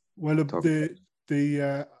he was. Well, I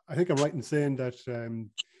think I'm right in saying that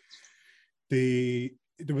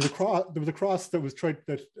there was a cross that was tried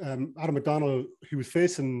that Adam McDonald, he was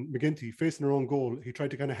facing McGinty, facing their own goal. He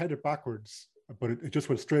tried to kind of head it backwards, but it just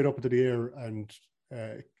went straight up into the air, and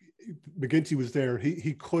McGinty was there.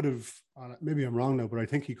 He could have, maybe I'm wrong now, but I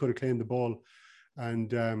think he could have claimed the ball,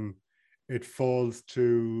 and. It falls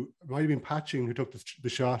to, it might have been Patching who took the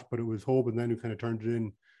shot, but it was Hoban then who kind of turned it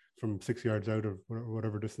in from 6 yards out or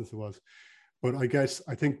whatever distance it was. But I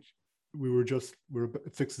think we were at 6s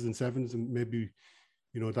and 7s, and maybe,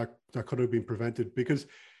 that could have been prevented, because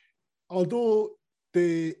although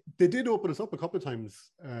they did open us up a couple of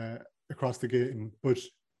times across the game, but,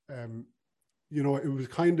 it was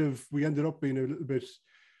kind of, we ended up being a little bit,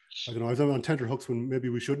 I don't know, I was on tenterhooks when maybe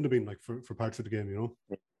we shouldn't have been, like, for parts of the game,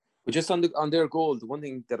 But just on their goal, the one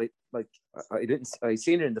thing that I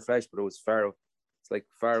seen it in the flesh, but it was far. It's like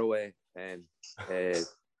far away, and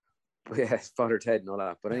Father Ted and all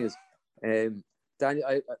that. But anyways,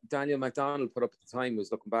 Daniel McDonald put up at the time,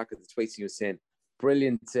 was looking back at the tweets, he was saying,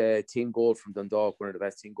 "Brilliant team goal from Dundalk, one of the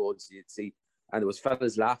best team goals you'd see," and there was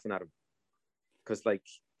fellas laughing at him because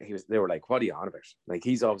they were like, "What are you on about?" Like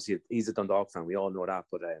he's a Dundalk fan, we all know that,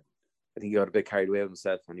 but I think he got a bit carried away with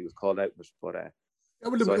himself and he was called out. But yeah,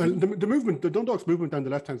 well, the movement, the Dundalk's movement down the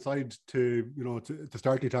left-hand side to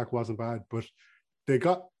start the attack wasn't bad, but they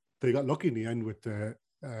got lucky in the end with a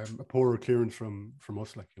poorer clearance from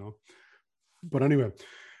us, But anyway,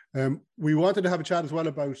 we wanted to have a chat as well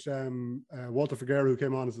about Walter Figueira, who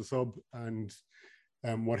came on as a sub, and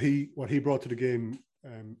what he brought to the game.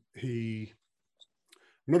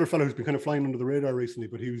 Another fellow who's been kind of flying under the radar recently,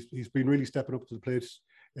 but he's been really stepping up to the plate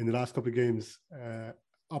in the last couple of games.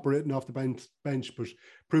 operating off the bench, but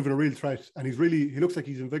proving a real threat. And he looks like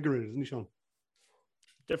he's invigorated, isn't he, Sean?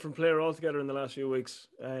 Different player altogether in the last few weeks.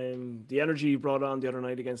 The energy he brought on the other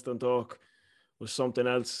night against Dundalk was something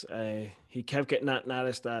else. He kept getting at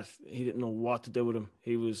Natas that he didn't know what to do with him.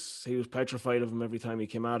 He was petrified of him every time he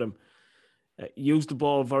came at him. Used the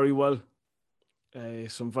ball very well.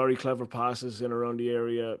 Some very clever passes in around the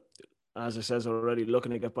area. As I says already,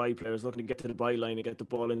 looking to get by players, looking to get to the byline and get the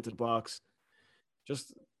ball into the box.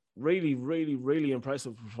 Just really, really, really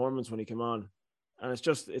impressive performance when he came on. And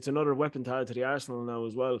it's another weapon to add to the Arsenal now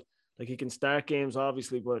as well. Like, he can start games,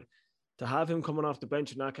 obviously, but to have him coming off the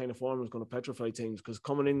bench in that kind of form is going to petrify teams, because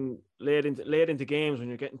coming in late into games when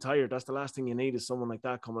you're getting tired, that's the last thing you need is someone like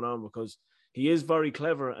that coming on, because he is very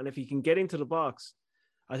clever. And if he can get into the box,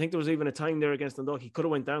 I think there was even a time there against Dundalk he could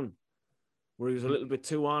have went down where he was a little bit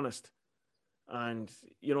too honest. And,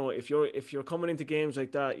 you know, if you're coming into games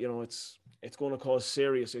like that, you know, it's going to cause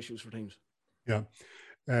serious issues for teams. Yeah.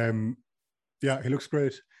 Yeah, he looks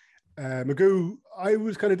great. Magoo, I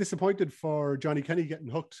was kind of disappointed for Johnny Kenny getting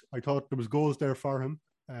hooked. I thought there was goals there for him.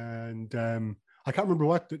 And I can't remember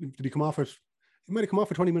what. Did he come off it? He might have come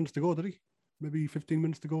off at 20 minutes to go, did he? Maybe 15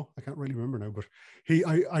 minutes to go. I can't really remember now. But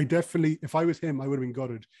I definitely, if I was him, I would have been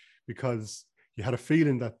gutted, because you had a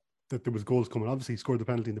feeling that there was goals coming. Obviously, he scored the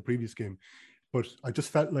penalty in the previous game. But I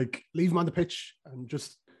just felt like, leave him on the pitch and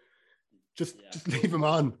just leave him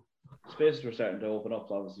on. Spaces were starting to open up,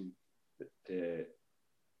 obviously,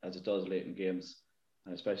 as it does late in games,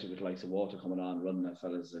 and especially with likes of Water coming on, running at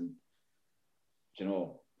fellas. And, you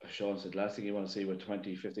know, as Sean said, last thing you want to see with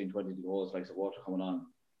 20 to go is likes of Water coming on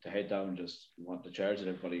to head down, just want to charge at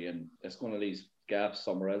everybody, and it's going to leave gaps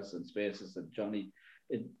somewhere else and spaces. And Johnny,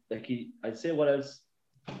 I'd say what else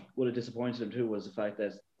would have disappointed him too was the fact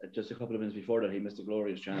that just a couple of minutes before that he missed a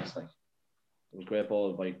glorious chance. Like, it was a great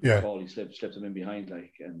ball by Paul. He slipped him in behind,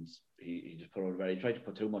 like, and he just put out he tried to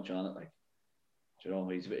put too much on it, like. You know,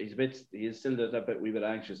 he is still a wee bit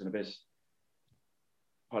anxious and a bit,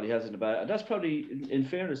 probably has in the back. And that's probably, in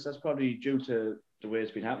fairness, that's probably due to the way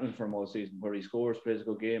it's been happening for him all season, where he scores, plays a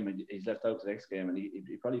good game, and he's left out the next game, and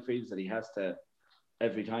he probably feels that he has to,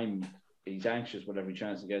 every time he's anxious with every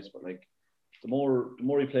chance he gets. But like, the more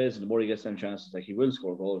he plays and the more he gets them chances, like, he will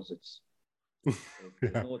score goals.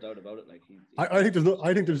 There's no doubt about it. Like, I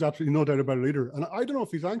think there's absolutely no doubt about it either. And I don't know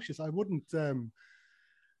if he's anxious. I wouldn't.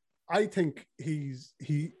 I think his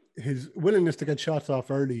willingness to get shots off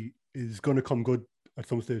early is going to come good at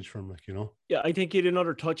some stage for him, like, you know. Yeah, I think he had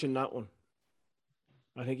another touch in that one.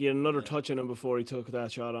 I think he had another touch in him before he took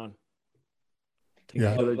that shot on.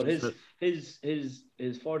 Yeah, but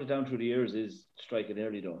his 40 down through the years is striking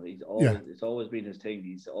early though. It's always been his thing.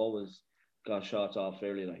 He's always got shots off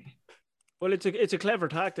early, like. Well, it's a clever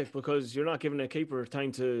tactic, because you're not giving a keeper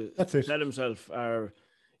time to set himself, or,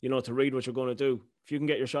 you know, to read what you're going to do. If you can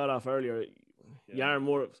get your shot off earlier, you are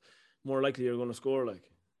more likely you're going to score. Like,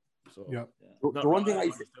 so the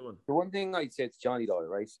one thing I'd say to Johnny though,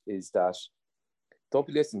 right, is that don't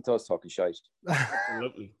be listening to us talking shite.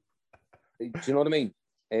 Absolutely. Do you know what I mean?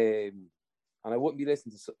 And I wouldn't be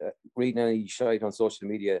listening to reading any shite on social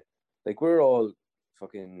media. Like, we're all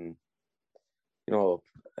fucking, you know,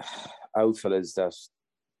 out fellas that,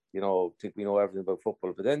 you know, think we know everything about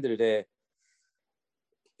football. But at the end of the day,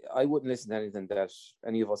 I wouldn't listen to anything that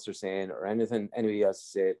any of us are saying or anything anybody else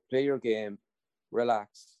say. Play your game,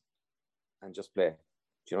 relax, and just play.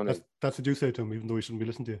 Do you know what I mean? That's what you say to him, even though he shouldn't be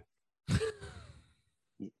listening to you.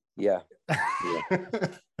 Yeah.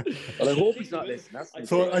 Well, I hope he's not listening.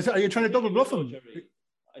 So are you trying to double bluff him?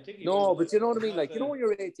 No, but you know what I mean? Like, you know, when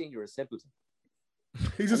you're 18, you're a simpleton.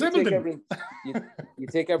 He's a simpleton. You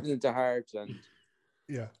take everything to heart, and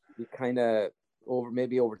you kind of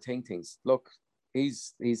overthink things. Look,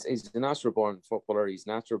 he's a natural born footballer. He's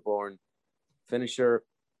natural born finisher.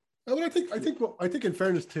 Well, I think in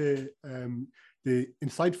fairness to the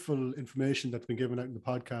insightful information that's been given out in the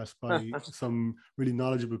podcast by some really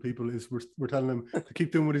knowledgeable people, is we're telling him to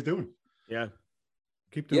keep doing what he's doing. Yeah.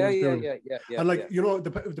 Keep doing what he's doing. Yeah. And like, you know,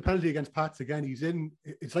 the penalty against Pats again,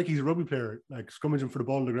 it's like he's a rugby player, like scrummaging for the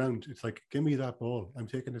ball on the ground. It's like, give me that ball. I'm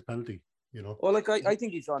taking this penalty, you know. Well, like, I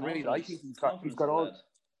think he's unreal. I think he's got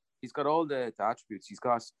all the attributes. He's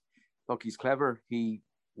clever, he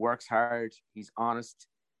works hard, he's honest,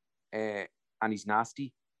 and he's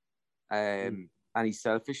nasty, and he's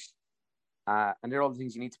selfish, and they're all the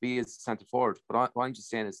things you need to be as a centre forward. But what I'm just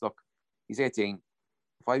saying is, look, he's 18.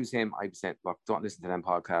 If I was him, I'd be saying, look, don't listen to them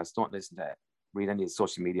podcasts, don't listen to read any of the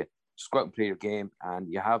social media. Just go out and play your game, and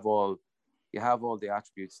you have all the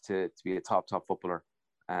attributes to be a top footballer,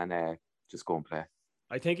 and just go and play.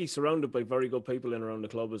 I think he's surrounded by very good people in around the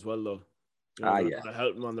club as well, though. You know, to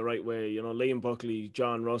help him on the right way. You know, Liam Buckley,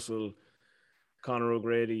 John Russell, Conor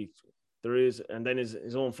O'Grady. There is, and then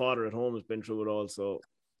his own father at home has been through it all. So,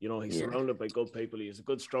 you know, he's surrounded by good people. He has a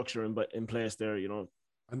good structure in place there. You know,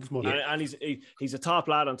 and he's a top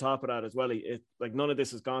lad on top of that as well. Like none of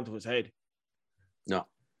this has gone to his head. No.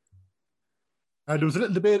 There was a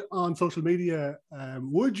little debate on social media.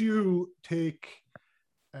 Would you take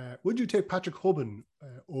Patrick Hoban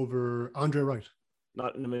over Andre Wright?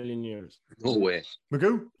 Not in a million years. No way.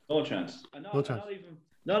 Magoo? No chance. No chance.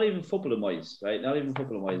 Not even footballing wise, right? Not even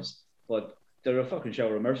footballing wise. But they're a fucking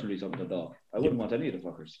shower of mercenaries up the dog. I wouldn't want any of the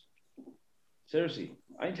fuckers. Seriously,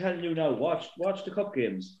 I'm telling you now. Watch the cup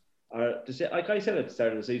games. Like I said at the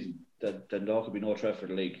start of the season, that Dundalk could be no threat for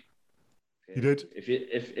the league. Okay? You did.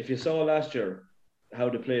 If you saw last year how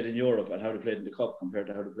they played in Europe and how they played in the cup compared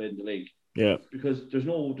to how they played in the league, yeah, because there's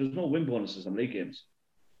no win bonuses on league games.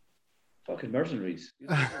 Fucking mercenaries.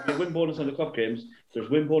 There's win bonus on the cup games. There's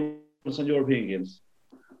win bonus on European games.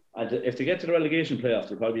 And if they get to the relegation playoff,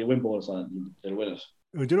 there'll probably be a win bonus on it. And they'll win it.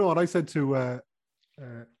 Do you know what I said to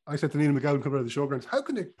Neil McGowan coming out of the showgrounds? How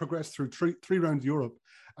can they progress through three rounds of Europe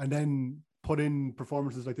and then put in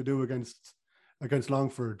performances like they do against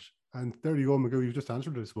Longford? And there you go, McGowan. You've just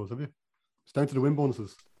answered it, I suppose, have you? It's down to the win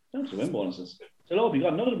bonuses. Down to the win bonuses. They'll all be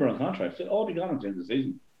gone. None of them are on contract. They'll all be gone at the end of the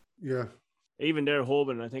season. Yeah. Even there,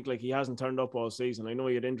 Hoban, I think like he hasn't turned up all season. I know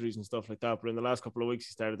he had injuries and stuff like that, but in the last couple of weeks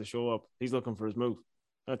he started to show up. He's looking for his move.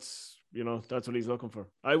 That's what he's looking for.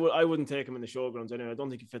 I wouldn't take him in the showgrounds anyway. I don't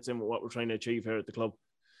think he fits in with what we're trying to achieve here at the club.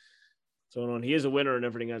 So he is a winner and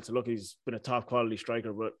everything else. So look, he's been a top quality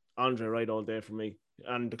striker, but Andre Wright all day for me.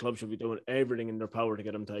 And the club should be doing everything in their power to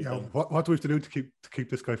get him taken down. What do we have to do to keep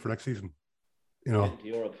this guy for next season? You know,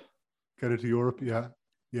 get into Europe, yeah,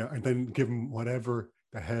 and then give him whatever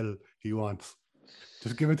the hell he wants.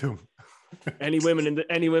 Just give it to him. Any women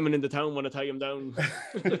in the town want to tie him down.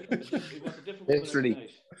 Literally.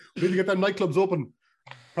 We need to get them nightclubs open.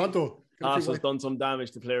 Pronto. Arsenal's done some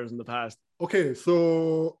damage to players in the past. Okay,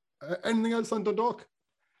 so anything else on Dundalk?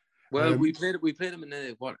 Well, we played them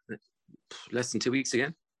in less than 2 weeks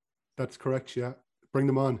again. That's correct. Yeah, bring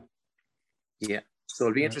them on. Yeah, so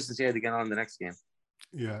it'll be interesting to see how they get on in the next game.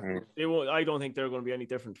 Yeah, they won't. I don't think they're going to be any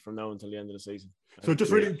different from now until the end of the season. So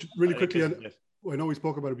just really quickly, I know we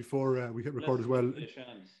spoke about it before we hit record as well.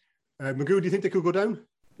 Magoo, do you think they could go down?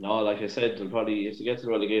 No, like I said, they'll probably, if they get to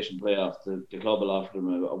the relegation playoff, the club will offer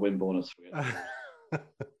them a win bonus.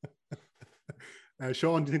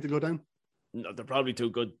 Sean, do you think they go down? No, they're probably too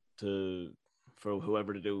good for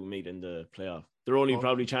whoever to do meet in the playoff. Their only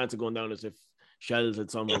probably chance of going down is if Shells had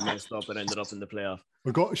somehow messed up and ended up in the playoff.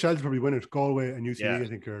 Well, Shells probably win it. Galway and UCD, I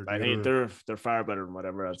think, I think they're far better than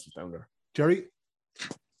whatever else is down there. Jerry?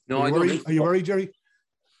 No, are you worried, Jerry?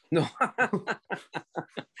 No,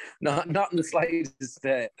 not in the slightest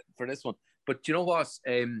for this one. But you know what?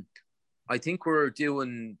 I think we're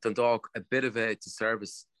doing Dundalk a bit of a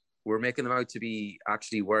disservice. We're making them out to be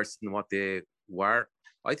actually worse than what they were.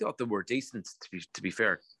 I thought they were decent, to be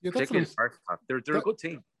fair. Yeah, particularly they're a good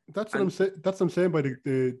team. That's what I'm saying by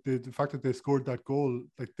the fact that they scored that goal.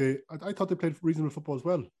 Like I thought they played reasonable football as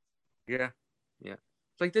well. Yeah.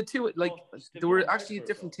 Like the two, like they were actually a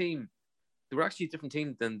different team. They were actually a different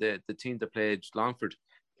team than the team that played Longford.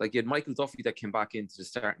 Like you had Michael Duffy that came back into the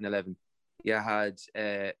starting 11. You had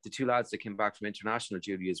the two lads that came back from international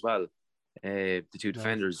duty as well. The two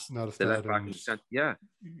defenders, the left back and center. Yeah.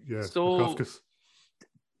 So,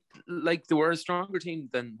 like they were a stronger team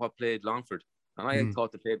than what played Longford, and I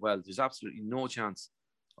thought they played well. There's absolutely no chance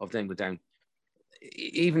of them going down.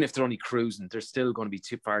 Even if they're only cruising, they're still going to be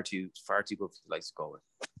far too good for the likes of Galway.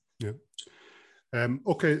 Yeah.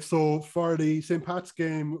 Okay, so for the St. Pat's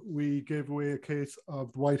game, we gave away a case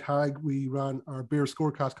of the White Hag. We ran our beer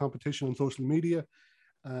scorecast competition on social media,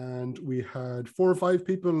 and we had 4 or 5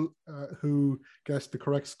 people who guessed the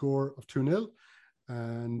correct score of 2-0.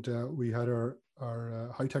 And we had our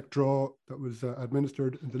high-tech draw that was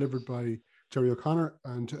administered and delivered by Jerry O'Connor.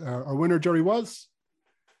 And our winner, Jerry, was?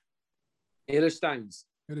 Ailish Downs.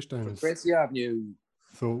 Tracy Avenue.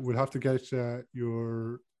 So we'll have to get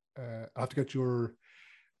your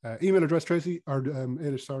email address, Tracy, or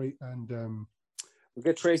Ailish, sorry, and we'll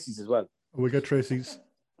get Tracy's as well. We'll get Tracy's,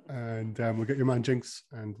 and we'll get your man Jinx,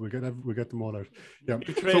 and we'll get them all out. Yeah,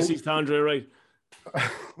 Tracy's to Andre, right?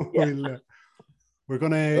 We're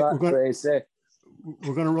gonna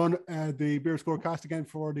run the beer scorecast again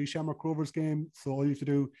for the Shamrock Rovers game. So all you have to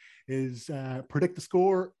do is predict the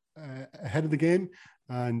score ahead of the game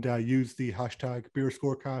and use the hashtag beer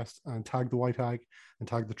scorecast and tag the White Hag and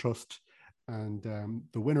tag the Trust. And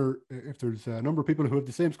the winner, if there's a number of people who have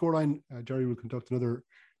the same scoreline, Jerry will conduct another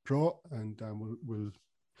draw, and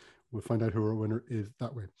we'll find out who our winner is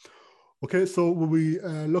that way. Okay, so will we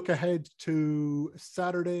look ahead to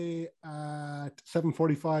Saturday at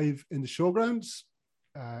 7:45 in the showgrounds?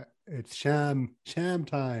 It's sham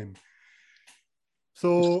time.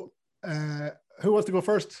 So, who wants to go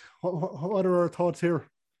first? What are our thoughts here?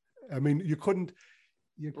 I mean, you couldn't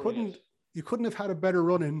have had a better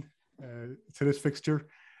run in to this fixture.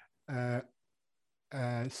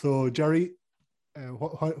 So, Jerry,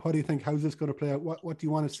 what do you think? How's this going to play out? What do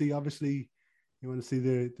you want to see? Obviously, you want to see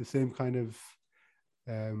the same kind of,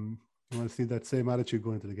 you want to see that same attitude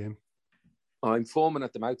going into the game. I'm foaming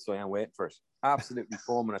at the mouth, so I am waiting for it. Absolutely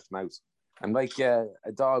foaming at the mouth. I'm like a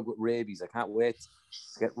dog with rabies. I can't wait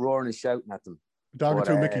to get roaring and shouting at them. Dog and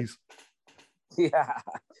two Mickeys. Yeah.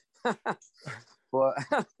 But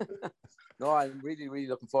no, I'm really, really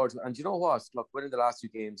looking forward to it. And you know what? Look, winning the last 2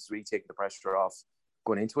 games, really taking the pressure off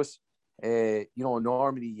going into it.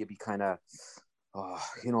 Normally you'd be kind of,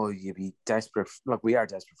 you'd be desperate. Look, we are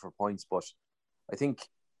desperate for points, but I think,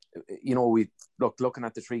 looking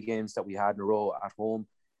at the 3 games that we had in a row at home,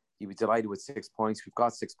 you'd be delighted with 6 points. We've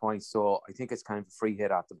got 6 points, so I think it's kind of a free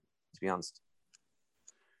hit at them, to be honest.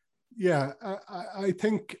 Yeah, I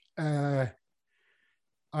think Magoo,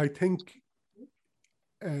 I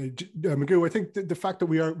think the fact that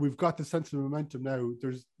we've got the sense of momentum now,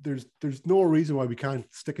 there's no reason why we can't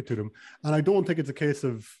stick it to them. And I don't think it's a case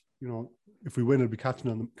of, if we win, it'll be catching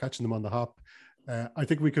them on the hop. I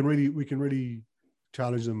think we can really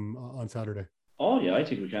challenge them on Saturday. Oh yeah, I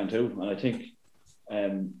think we can too. And I think,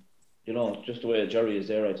 just the way Jerry is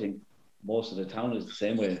there, I think most of the town is the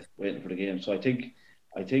same way, waiting for the game. So I think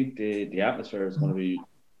the atmosphere is going to be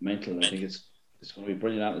mental. I think it's going to be a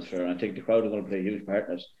brilliant atmosphere, and I think the crowd are going to play a huge part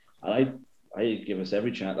in it. And I give us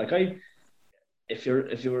every chance. Like if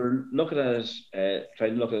you were looking at it,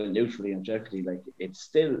 trying to look at it neutrally and objectively, like it's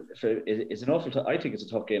an awful. I think it's a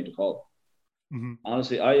tough game to call. Mm-hmm.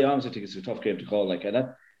 Honestly, I honestly think it's a tough game to call. Like, and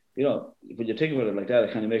that, when you think about it like that,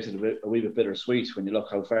 it kind of makes it a wee bit bittersweet when you look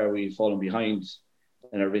how far we've fallen behind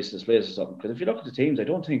in our recent displays or something. Because if you look at the teams, I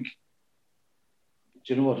don't think.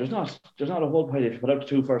 Do you know what? There's not a whole pile. If you put out the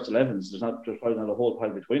 2 first 11s, there's probably not a whole pile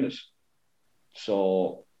between it.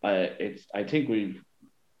 So I think we've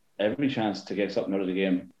every chance to get something out of the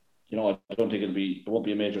game. I don't think it won't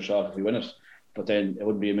be a major shock if we win it, but then it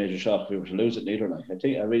wouldn't be a major shock if we were to lose it neither. Like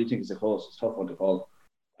I really think it's a tough one to call.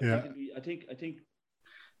 Yeah. I think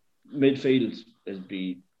midfield will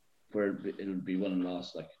be where it'll be won and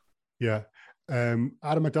lost. Like. Yeah.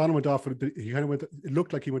 Adam McDonald went off it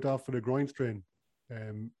looked like he went off with a groin strain.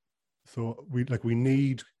 So we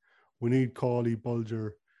need Cawley,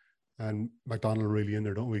 Bulger, and McDonald really in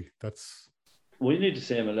there, don't we? We need the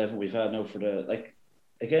same 11 we've had now for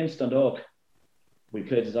against Dundalk. We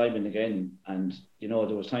played the diamond again, and there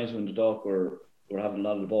was times when Dundalk were having a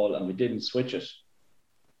lot of the ball, and we didn't switch it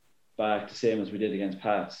back the same as we did against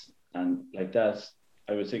Pats, and like that,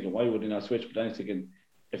 I was thinking, why would he not switch? But I was thinking,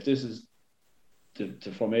 if this is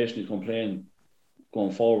the formation he's going playing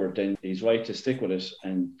going forward, then he's right to stick with it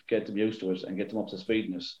and get them used to it and get them up to speed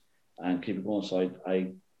in it and keep it going. So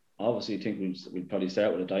I obviously think we'd probably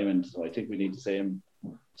start with a diamond. So I think we need the same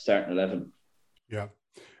starting 11. Yeah.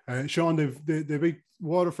 Sean, they beat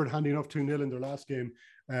Waterford handy enough 2-0 in their last game.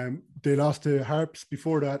 They lost to Harps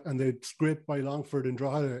before that, and they scraped by Longford and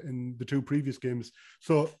Drogheda in the 2 previous games.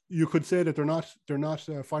 So you could say that they're not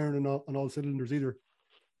firing on all cylinders either.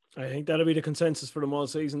 I think that'll be the consensus for them all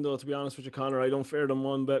season, though, to be honest with you, Conor. I don't fear them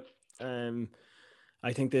one bit.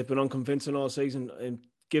 I think they've been unconvincing all season, and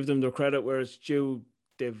give them their credit where it's due.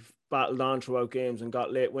 They've battled on throughout games and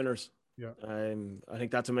got late winners. Yeah. I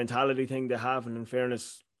think that's a mentality thing they have, and in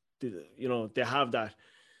fairness, they have that.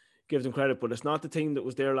 Give them credit, but it's not the team that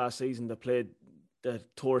was there last season that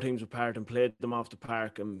tore teams apart and played them off the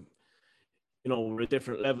park, and we're a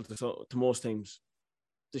different level to most teams.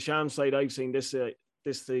 The Sham side I've seen this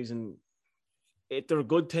season, they're a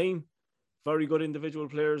good team, very good individual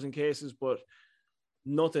players in cases, but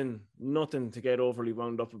nothing to get overly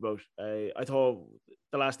wound up about. I thought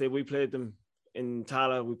the last day we played them in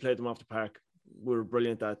Tala, we played them off the park. We were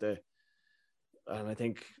brilliant that day, and I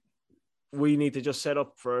think we need to just set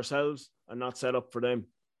up for ourselves and not set up for them.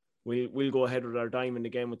 We'll go ahead with our diamond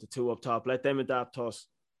again with the 2 up top. Let them adapt to us.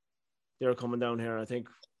 They're coming down here. I think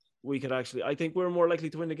we're more likely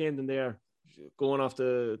to win the game than they are. Going off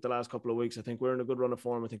the last couple of weeks, I think we're in a good run of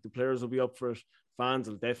form. I think the players will be up for it. Fans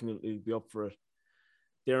will definitely be up for it.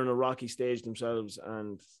 They're in a rocky stage themselves,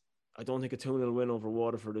 and I don't think a 2-0 win over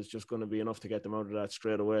Waterford is just going to be enough to get them out of that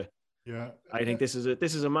straight away. Yeah, I think this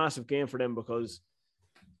is a massive game for them, because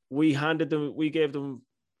we gave them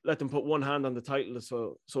let them put one hand on the title,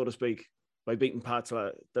 so to speak, by beating Pats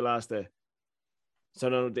the last day. So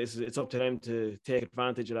now it's up to them to take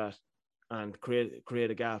advantage of that and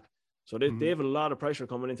create a gap. So they have a lot of pressure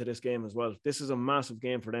coming into this game as well. This is a massive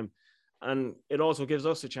game for them. And it also gives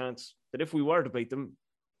us a chance that if we were to beat them,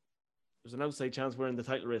 there's an outside chance we're in the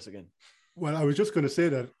title race again. Well, I was just going to say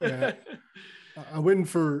that a win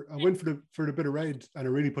for the bit of red, and it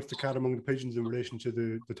really puts the cat among the pigeons in relation to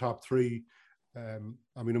the top three. I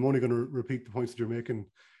mean, I'm only going to repeat the points that you're making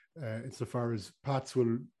insofar as Pats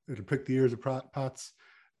it'll prick the ears of Pats.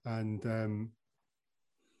 And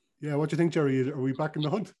what do you think, Jerry? Are we back in the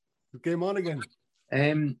hunt? Game on again.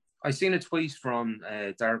 I seen a tweet from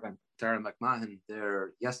Darren McMahon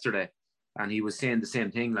there yesterday, and he was saying the same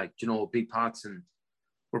thing, like, you know, big Pats, and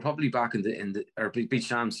we're probably back big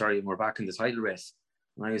Shams, sorry, and we're back in the title race.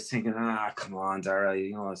 And I was thinking, come on, Darren,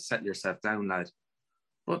 you know, settle yourself down, lad.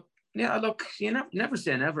 But yeah, look, you never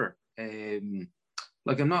say never.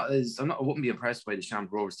 Like I wouldn't be impressed by the Sham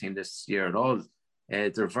Rovers team this year at all.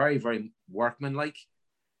 They're very, very workmanlike.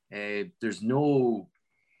 There's no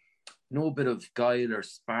bit of guile or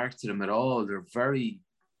spark to them at all. They're very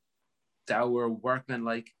dour,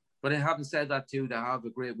 workmanlike. But having said that too, they have a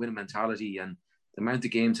great winning mentality, and the amount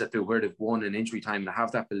of games that where they've won in injury time, and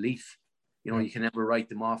have that belief, you know, you can never write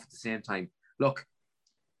them off at the same time. Look,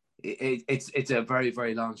 it's a very,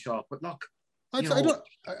 very long shot, but look, I don't know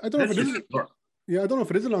if it is. Yeah, I don't know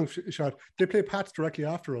if it is a long shot. They play Pats directly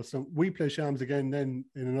after us, and we play Shams again then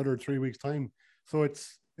in another 3 weeks' time. So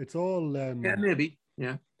it's all maybe.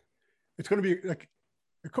 Yeah, it's going to be like,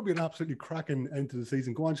 it could be an absolutely cracking end to the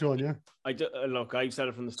season. Go on, Sean. Yeah. Look, I've said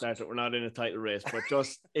it from the start that we're not in a title race, but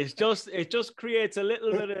it just creates a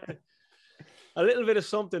little bit of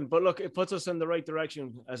something. But look, it puts us in the right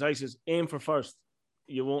direction. As I says, aim for first.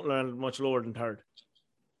 You won't land much lower than third.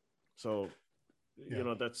 So, you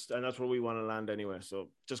know, that's where we want to land anyway. So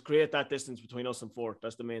just create that distance between us and fourth.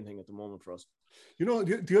 That's the main thing at the moment for us. You know,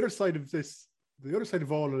 the other side of this, the other side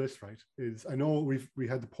of all of this, right, is I know we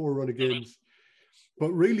had the poor run of games,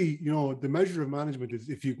 but really, you know, the measure of management is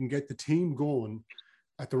if you can get the team going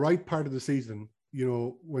at the right part of the season, you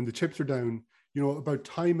know, when the chips are down, you know, about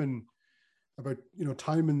timing the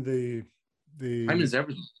time is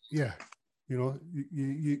everything. Yeah. You know,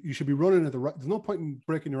 you should be running at the right. There's no point in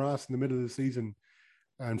breaking your ass in the middle of the season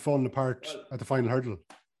and falling apart at the final hurdle.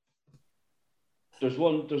 There's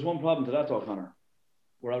one problem to that, though, Connor.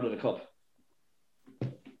 We're out of the cup.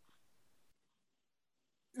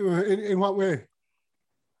 In what way?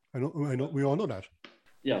 I know. We all know that.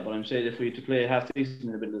 Yeah, but I'm saying if we had to play half the season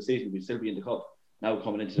in the middle of the season, we'd still be in the cup. Now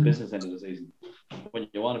coming into the business end of the season, when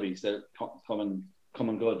you want to be still coming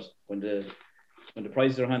good when the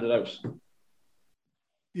prizes are handed out.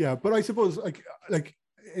 Yeah, but I suppose like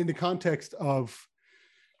in the context of,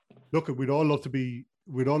 look, we'd all love to be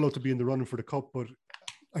in the running for the cup, but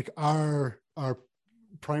like our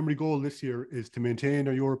primary goal this year is to maintain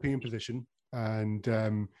our European position. And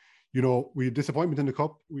you know, we had disappointment in the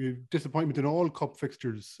cup. We had disappointment in all cup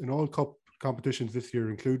fixtures, in all cup competitions this year,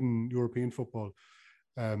 including European football.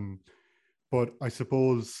 But I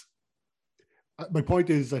suppose my point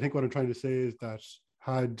is, I think what I'm trying to say is that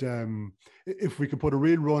if we could put a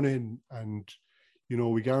real run in, and you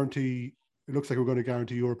know, it looks like we're going to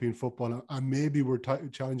guarantee European football, and maybe we're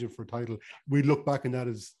challenging for a title, we'd look back on that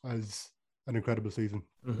as an incredible season.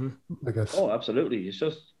 Mm-hmm. I guess. Oh, absolutely. It's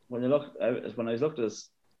just when I looked at this,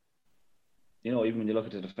 you know, even when you look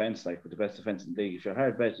at the defence, like with the best defence in the league, if you're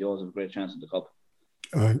hard bet, you always have a great chance in the cup.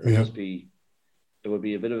 It would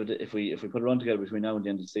be a bit of if we put a run together between now and the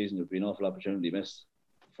end of the season, it would be an awful opportunity missed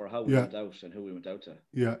for how we went out and who we went out to.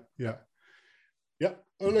 Yeah.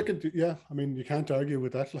 Oh, look at I mean, you can't argue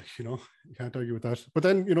with that. Like, you know, you can't argue with that. But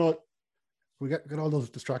then, you know, we get all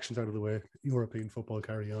those distractions out of the way. European football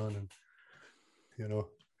carry on, and you know,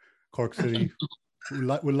 Cork City.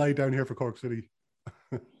 we'll lie down here for Cork City.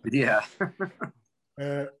 Yeah.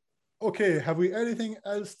 Okay. Have we anything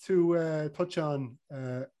else to touch on?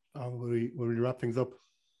 Will we wrap things up?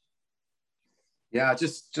 Yeah,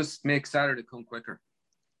 just make Saturday come quicker.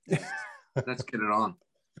 Let's get it on.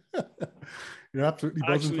 You're absolutely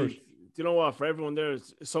buzzing for it. Do you know what? For everyone there,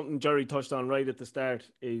 something Jerry touched on right at the start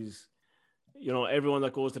is, you know, everyone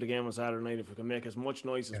that goes to the game on Saturday night, if we can make as much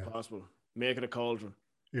noise as possible, make it a cauldron.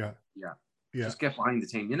 Yeah. Just get behind the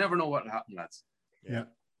team. You never know what will happen, lads. Yeah.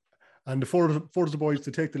 And force the boys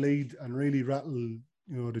to take the lead and really rattle, you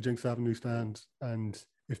know, the Jinx Avenue stand. And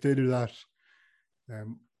if they do that,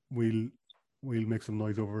 we'll make some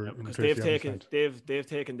noise over in the because they've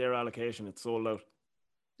taken their allocation. It's sold out.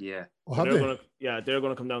 Yeah. Oh, So have they? they're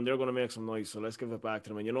going to come down. They're going to make some noise. So let's give it back to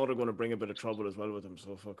them. And you know they're going to bring a bit of trouble as well with them.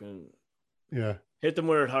 So fucking hit them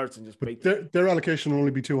where it hurts and just beat them. Their allocation will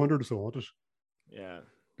only be 200 or so, won't it? Yeah.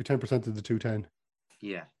 Be 10% of the 210.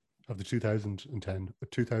 Yeah. Of the 2010,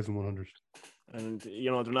 2,100. And you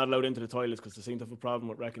know they're not allowed into the toilets because they seem to have a problem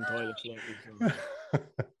with wrecking toilets. So.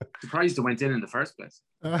 Surprised they went in the first place.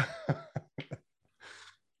 It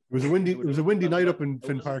was a windy night up in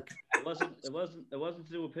Finn Park. It wasn't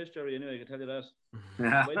to do with piss, Jerry. Anyway, I can tell you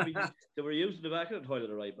that. They were using the back of the toilet,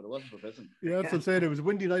 right, but it wasn't for pissing. Yeah, that's what I'm saying. It was a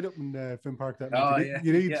windy night up in Finn Park that night. Oh,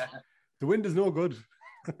 You need the wind is no good.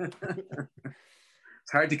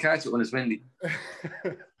 It's hard to catch it when it's windy.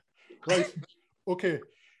 Right. Okay.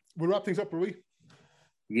 We'll wrap things up, will we?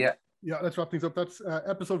 Yeah. Yeah, let's wrap things up. That's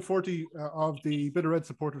episode 40 of the Bitter Red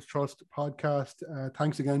Supporters Trust podcast.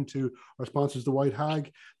 Thanks again to our sponsors, the White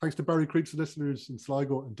Hag. Thanks to Barry Creek's listeners in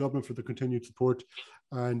Sligo and Dublin for the continued support.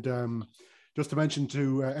 And just to mention,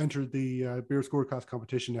 to enter the beer scorecast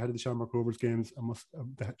competition ahead of the Shamrock Rovers games,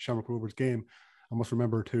 the Shamrock Rovers game, I must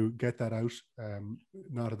remember to get that out,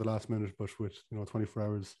 not at the last minute, but with 24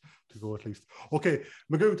 hours to go at least. Okay,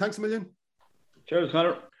 Magoo, thanks a million. Cheers,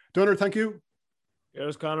 Connor. Donor, thank you.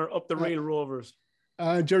 Cheers, Connor. Up the real Rovers.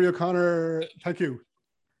 Jerry O'Connor, thank you.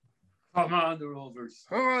 Come on, the Rovers.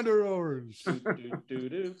 Come on, the Rovers.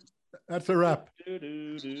 That's a wrap.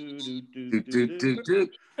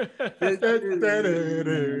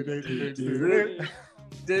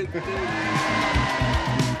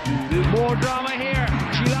 More drama here.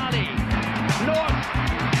 Chilani. North.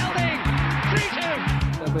 Elding.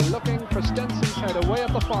 3-2. They'll be looking for Stenson's head away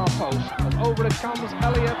at the far post. And over it comes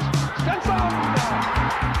Elliott. Stenson!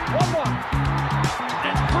 1-1.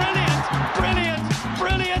 It's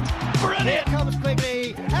brilliant. Here comes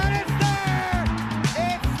Quigley. And it's there!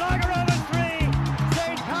 It's Sligo Rovers 3.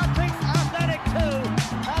 St. Patrick's Athletic 2.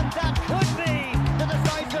 And that could be the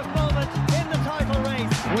decisive moment in the title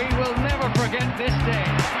race. We will never forget this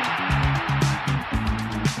day.